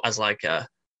 or as like a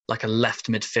like a left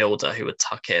midfielder who would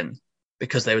tuck in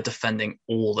because they were defending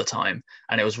all the time.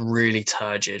 And it was really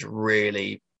turgid,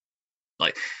 really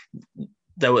like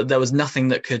there was nothing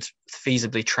that could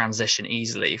feasibly transition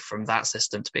easily from that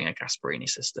system to being a Gasperini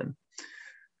system.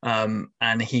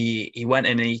 And he went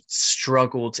in and he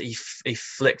struggled. He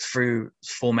flicked through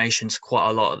formations quite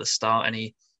a lot at the start,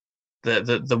 and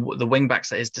the wing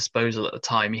backs at his disposal at the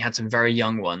time, he had some very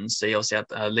young ones. So he also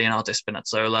had Leonardo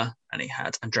Spinazzola and he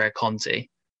had Andrea Conti.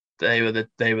 They were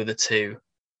the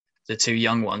two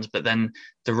young ones. But then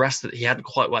the rest he hadn't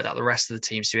quite worked out the rest of the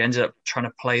team, so he ended up trying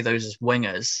to play those as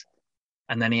wingers.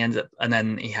 And then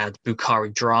he had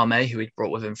Boukari Drame, who he'd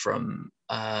brought with him from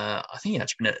I think he'd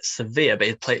actually been at Sevilla, but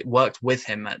he'd worked with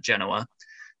him at Genoa.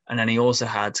 And then he also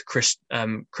had Christian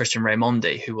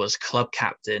Raimondi, who was club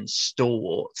captain,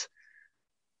 stalwart.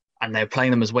 And they were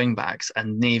playing them as wing backs,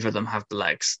 and neither of them have the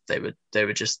legs. They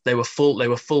were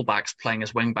full backs playing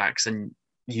as wing backs, and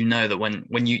you know that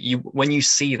when you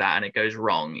see that and it goes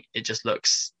wrong, it just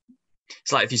looks.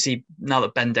 It's like if you see now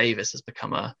that Ben Davies has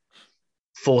become a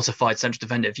fortified central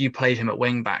defender, if you played him at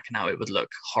wing back now, it would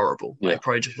look horrible. Yeah. It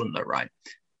probably just wouldn't look right.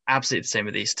 Absolutely the same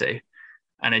with these two,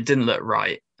 and it didn't look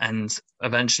right. And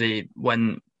eventually,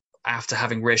 after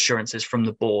having reassurances from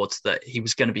the board that he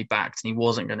was going to be backed and he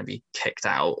wasn't going to be kicked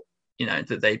out,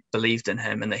 that they believed in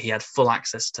him and that he had full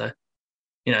access to,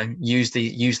 use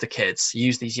the kids,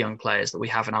 use these young players that we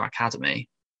have in our academy.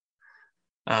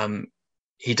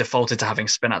 He defaulted to having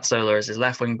Spinazzola as his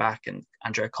left wing back and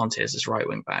Andrea Conti as his right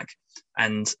wing back.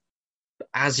 And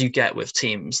as you get with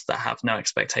teams that have no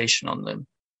expectation on them,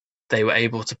 they were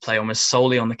able to play almost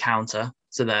solely on the counter.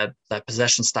 So their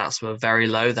possession stats were very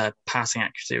low. Their passing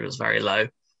accuracy was very low.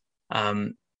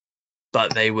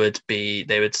 But they would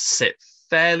sit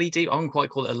fairly deep. I wouldn't quite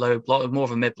call it a low block, more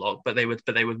of a mid block, but they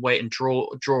would wait and draw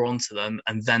onto them,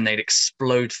 and then they'd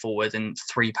explode forward in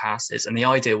 3 passes. And the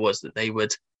idea was that they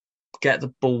would get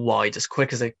the ball wide as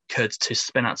quick as they could to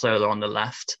Spinazzola on the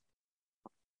left,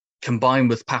 combine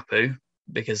with Papu,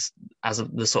 because as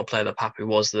the sort of player that Papu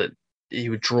was, that he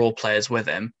would draw players with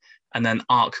him, and then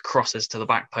arc crosses to the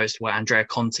back post where Andrea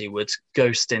Conti would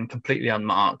ghost in completely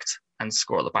unmarked and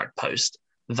score at the back post.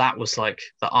 That was like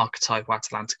the archetype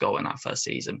Atalanta goal in that first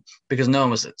season, because no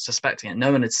one was suspecting it.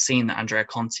 No one had seen that Andrea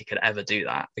Conti could ever do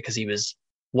that, because he was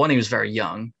very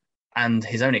young, and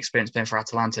his only experience playing for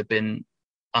Atalanta had been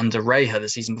under Reja the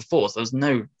season before. So there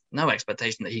was no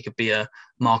expectation that he could be a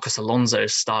Marcos Alonso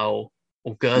style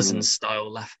or Gerson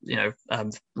style left,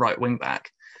 right wing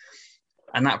back.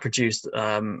 And that produced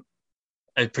a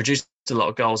lot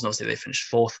of goals, and obviously they finished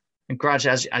 4th. And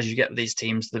gradually, as you get these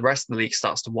teams, the rest of the league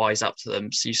starts to wise up to them.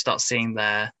 So you start seeing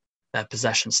their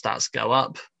possession stats go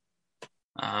up,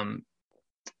 and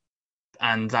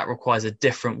that requires a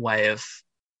different way of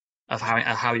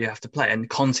how you have to play. And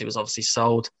Conti was obviously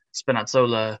sold.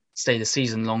 Spinazzola stayed a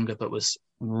season longer, but was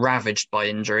ravaged by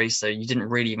injury, so you didn't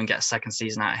really even get a second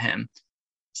season out of him.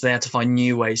 So they had to find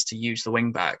new ways to use the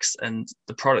wing backs, and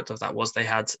the product of that was they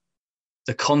had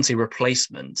the Conti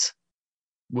replacement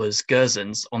was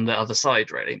Gersons on the other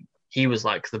side. Really, he was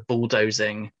like the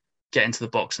bulldozing, get into the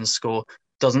box and score.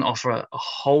 Doesn't offer a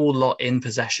whole lot in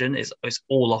possession. It's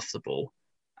all off the ball,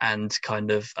 and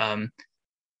kind of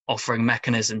offering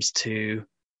mechanisms to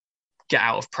get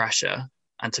out of pressure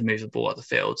and to move the ball at the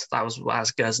field. That was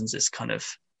as Gersons' kind of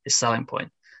his selling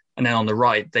point. And then on the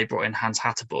right, they brought in Hans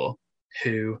Hateboer,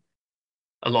 who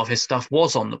a lot of his stuff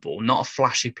was on the ball. Not a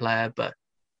flashy player, but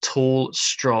tall,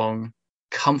 strong,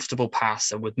 comfortable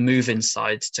passer, would move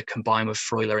inside to combine with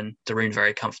Freuler and Darun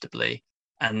very comfortably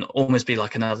and almost be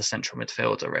like another central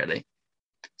midfielder, really.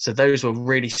 So those were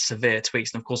really severe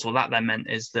tweaks. And of course, what that then meant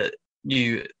is that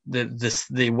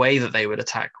the way that they would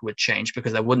attack would change,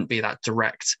 because there wouldn't be that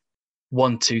direct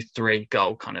 1-2-3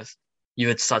 goal kind of. You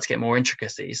would start to get more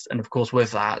intricacies. And of course,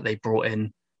 with that, they brought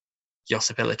in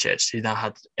Josip Ilicic, who now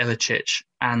had Ilicic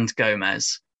and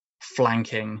Gomez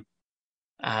flanking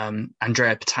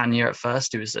Andrea Petagna at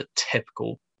first, who was a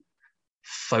typical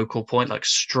focal point, like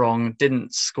strong,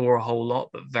 didn't score a whole lot,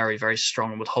 but very, very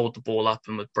strong, and would hold the ball up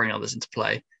and would bring others into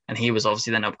play. And he was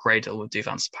obviously then upgraded with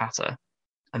Duvan Zapata.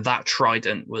 And that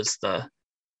trident was the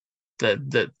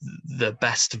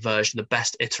best version, the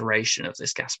best iteration of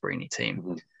this Gasperini team.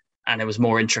 Mm-hmm. And it was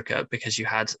more intricate because you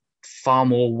had far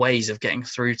more ways of getting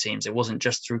through teams. It wasn't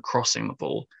just through crossing the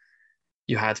ball.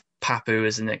 You had Papu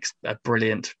as a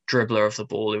brilliant dribbler of the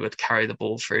ball who would carry the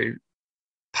ball through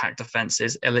packed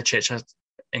defenses. Ilicic has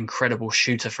incredible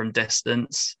shooter from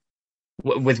distance.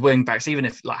 With wing backs, even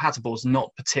if like Hateboer's he's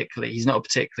not a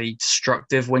particularly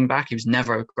destructive wing back. He was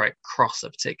never a great crosser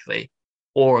particularly,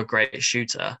 or a great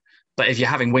shooter. But if you're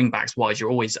having wing backs wide, you're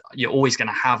always going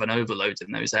to have an overload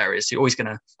in those areas. So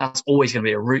that's always going to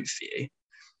be a route for you.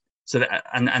 So that,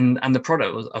 and the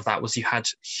product of that was you had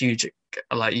huge,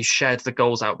 like you shared the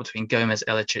goals out between Gomez,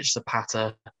 Ilicic,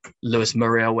 Zapata, Luis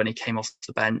Muriel when he came off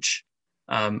the bench.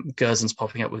 Gerdzen's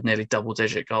popping up with nearly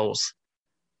double-digit goals,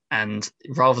 and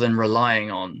rather than relying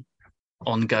on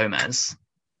Gomez,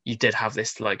 you did have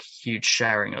this like huge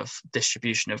sharing of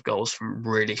distribution of goals from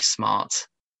really smart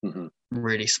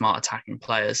attacking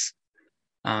players.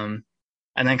 And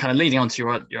then kind of leading on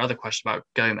to your other question about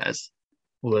Gomez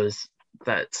was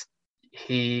that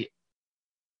he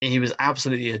was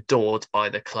absolutely adored by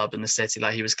the club and the city.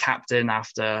 Like he was captain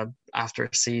after a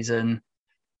season.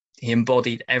 He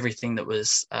embodied everything that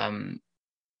was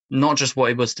not just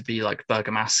what it was to be like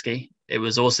Bergamaschi. It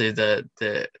was also the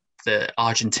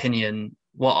Argentinian,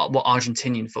 what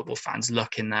Argentinian football fans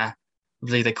look in there. I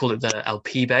believe they call it the El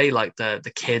Pibe, like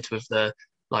the kid with the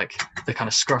kind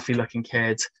of scruffy looking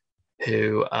kid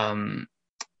who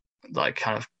like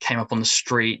kind of came up on the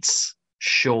streets,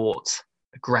 short,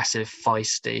 aggressive,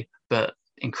 feisty, but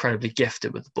incredibly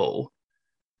gifted with the ball.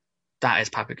 That is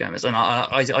Papu Gomez. And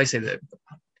I say that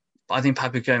I think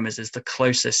Papu Gomez is the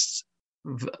closest,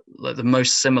 like the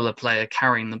most similar player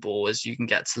carrying the ball as you can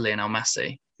get to Lionel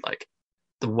Messi. Like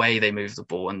the way they move the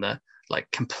ball and the like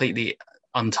completely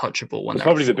untouchable. When it's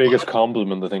probably the biggest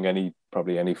compliment I think any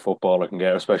footballer can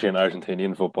get, especially an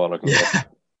Argentinian footballer can get.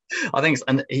 I think,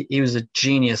 and he was a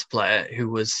genius player who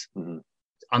was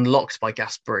unlocked by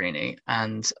Gasperini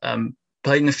and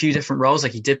played in a few different roles.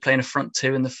 Like he did play in a front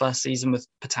two in the first season with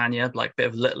Petagna, like a bit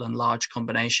of little and large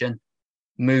combination.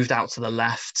 Moved out to the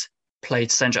left,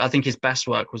 played central. I think his best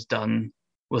work was done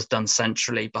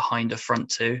centrally behind a front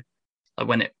two. Like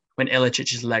when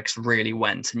Ilicic's legs really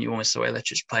went, and you almost saw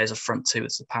Ilicic play as a front two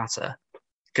with Zapata.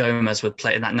 Gomez would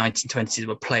play in that 1920s,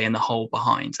 would play in the hole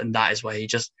behind, and that is where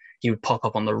he would pop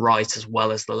up on the right as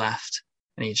well as the left,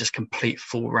 and he just complete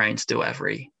full reign to do whatever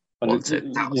he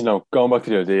wanted. Going back to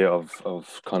the idea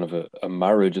of kind of a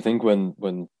marriage, I think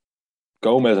when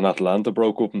Gomez and Atalanta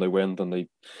broke up and they went and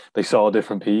they saw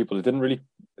different people, it didn't really.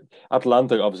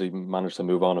 Atalanta obviously managed to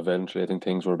move on eventually. I think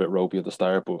things were a bit ropey at the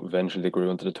start, but eventually they grew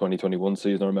into the 2021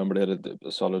 season. I remember they had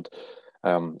a solid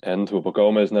end to it, but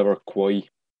Gomez never quite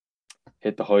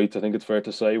hit the heights. I think it's fair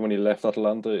to say when he left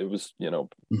Atalanta, it was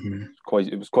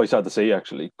quite sad to see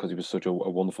actually, because he was such a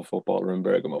wonderful footballer in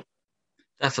Bergamo.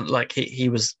 Definitely, like he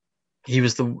was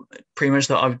the pretty much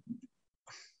that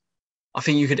I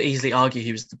think you could easily argue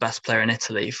he was the best player in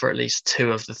Italy for at least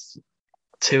two of the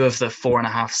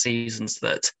 4.5 seasons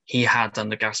that he had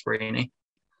under Gasperini.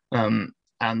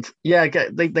 And yeah,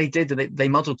 they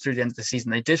muddled through the end of the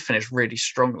season. They did finish really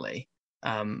strongly.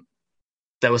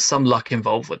 There was some luck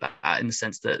involved with that in the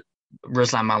sense that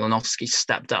Ruslan Malinovsky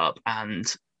stepped up and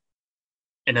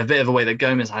in a bit of a way that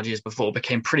Gomez had years before,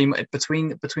 became pretty much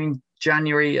between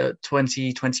January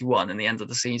 2021 and the end of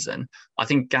the season. I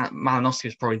think Malinovsky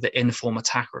was probably the inform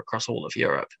attacker across all of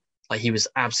Europe. Like he was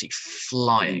absolutely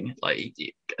flying, like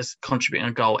contributing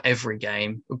a goal every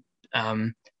game,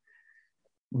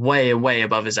 way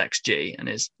above his XG and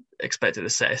his expected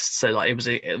assists. So like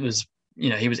it was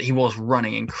he was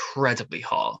running incredibly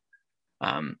hard.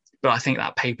 But I think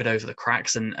that papered over the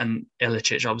cracks, and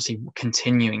Ilicic obviously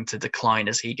continuing to decline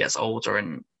as he gets older,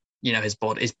 and his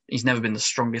body he's never been the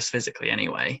strongest physically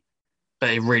anyway,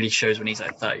 but it really shows when he's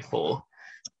at 34.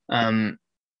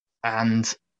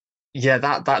 And yeah,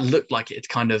 that looked like it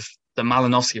kind of that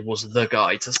Malinovsky was the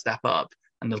guy to step up,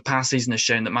 and the past season has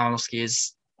shown that Malinovsky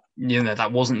is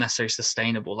that wasn't necessarily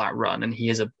sustainable, that run, and he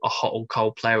is a hot or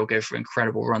cold player, will go through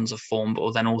incredible runs of form, but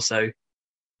will then also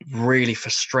really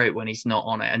frustrate when he's not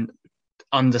on it. And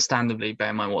understandably, bear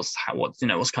in mind what's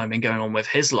kind of been going on with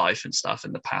his life and stuff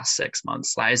in the past 6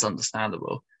 months, that is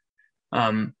understandable.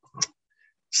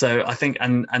 So I think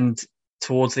and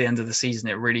towards the end of the season,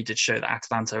 it really did show that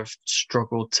Atalanta have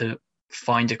struggled to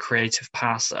find a creative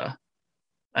passer,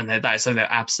 and that is something they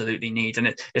absolutely need.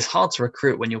 And it's hard to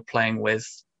recruit when you're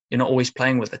not always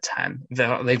playing with a 10.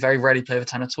 They very rarely play with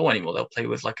a 10 at all anymore. They'll play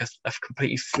with like a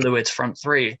completely fluid front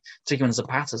three, particularly when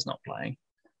Zapata's not playing.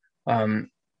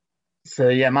 So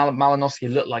yeah, Malinovsky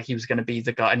looked like he was going to be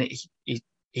the guy, and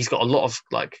he's got a lot of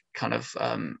like kind of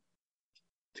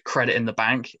credit in the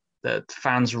bank. The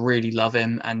fans really love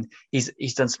him, and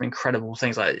he's done some incredible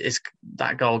things. Like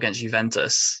that goal against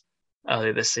Juventus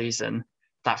earlier this season,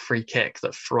 that free kick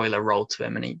that Freuler rolled to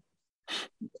him, and he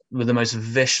with the most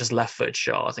vicious left-foot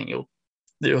shot I think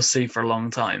you'll see for a long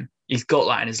time. He's got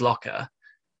that in his locker,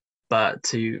 but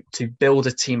to build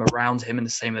a team around him in the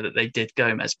same way that they did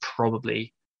Gomez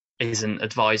probably isn't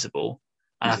advisable.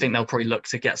 And I think they'll probably look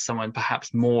to get someone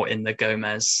perhaps more in the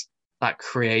Gomez, that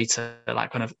creator,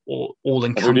 that kind of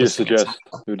all-encompassing.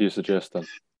 Who do you suggest then?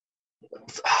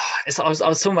 I was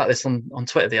talking about this on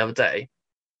Twitter the other day.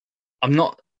 I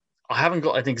haven't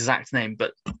got an exact name,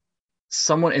 but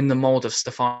someone in the mold of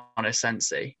Stefano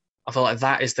Sensi. I feel like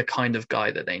that is the kind of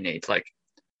guy that they need. Like,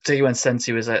 particularly when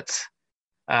Sensi was at,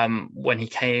 when he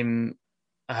came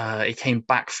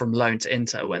back from loan to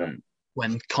Inter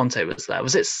when Conte was there. It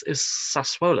was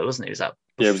Sassuolo, wasn't he? Was that?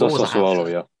 Yeah, it was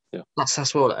Sassuolo. Yeah. That's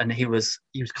Sassuolo, and he was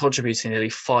contributing nearly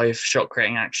 5 shot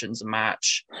creating actions a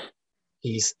match.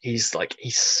 He's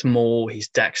small, he's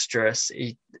dexterous,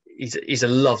 he's a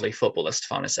lovely footballer,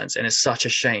 Stefano Sensi, and it's such a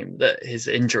shame that his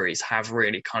injuries have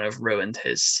really kind of ruined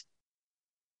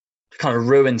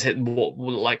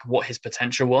what his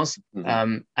potential was.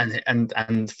 And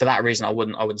for that reason, I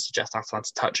wouldn't suggest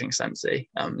Atalanta touching Sensi.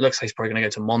 Looks like he's probably going to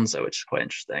go to Monza, which is quite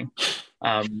interesting.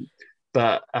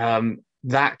 But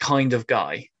that kind of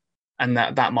guy, and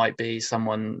that might be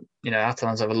someone,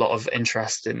 Atalanta have a lot of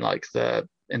interest in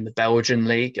in the Belgian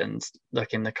league and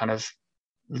in the kind of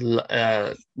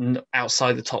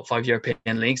outside the top 5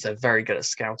 European leagues. They're very good at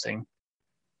scouting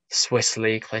Swiss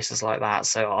league, places like that.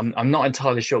 So I'm not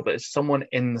entirely sure, but it's someone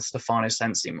in the Stefano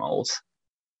Sensi mold,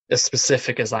 as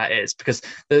specific as that is, because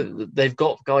they've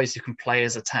got guys who can play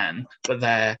as a 10, but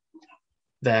they're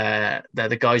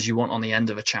the guys you want on the end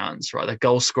of a chance, right? They're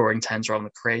goal scoring 10s rather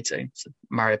than creating. So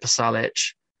Mario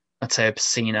Pasalic, Matteo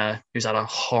Pessina, who's had a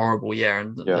horrible year,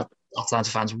 and the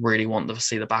Atalanta fans really want to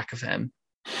see the back of him.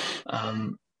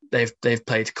 They've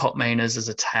played Koopmeiners as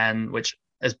a 10, which,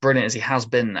 as brilliant as he has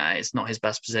been there, it's not his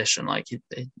best position. Like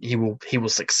he will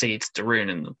succeed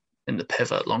Darun in the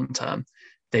pivot long term.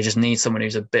 They just need someone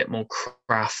who's a bit more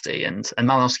crafty, and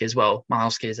Malinowski as well.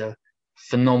 Malinowski is a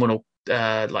phenomenal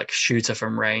shooter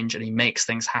from range, and he makes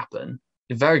things happen.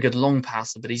 A very good long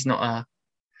passer, but he's not a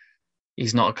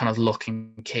kind of lock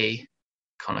and key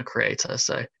kind of creator.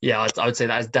 So yeah, I would say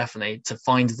that is definitely, to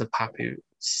find the Papu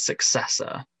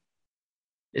successor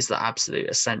is the absolute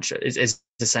essential. Is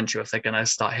essential if they're going to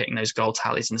start hitting those goal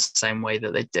tallies in the same way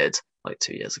that they did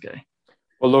 2 years ago.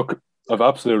 Well, look, I've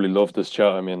absolutely loved this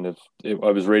chat. I mean,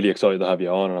 I was really excited to have you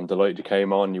on, and I'm delighted you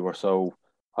came on. You were so,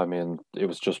 I mean, it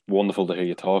was just wonderful to hear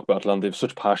you talk about Atalanta. They have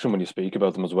such passion when you speak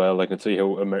about them as well. I can see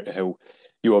how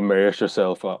you immerse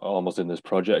yourself almost in this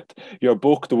project. Your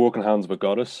book, The Working Hands of a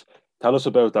Goddess, tell us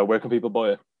about that. Where can people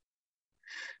buy it?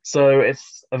 So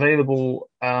it's available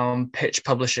on Pitch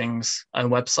Publishing's own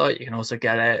website. You can also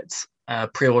get it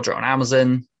pre-order on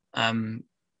Amazon.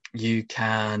 You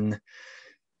can,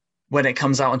 when it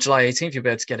comes out on July 18th, you'll be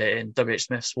able to get it in WH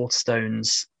Smith's,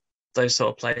 Waterstones, those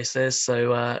sort of places.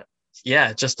 So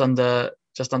just under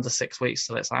 6 weeks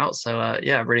till it's out. So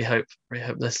really hope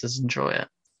listeners enjoy it.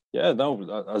 Yeah,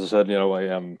 no, as I said,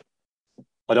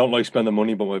 I don't like spending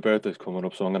money, but my birthday's coming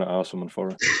up, so I'm going to ask someone for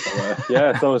it.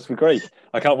 So, so it's been great.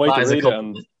 I can't wait to read it,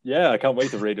 and I can't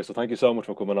wait to read it. So thank you so much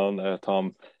for coming on,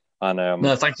 Tom. And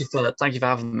no, thank you for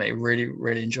having me. Really,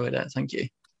 really enjoyed it. Thank you.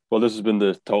 Well, this has been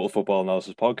the Total Football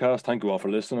Analysis Podcast. Thank you all for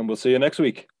listening, and we'll see you next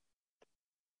week.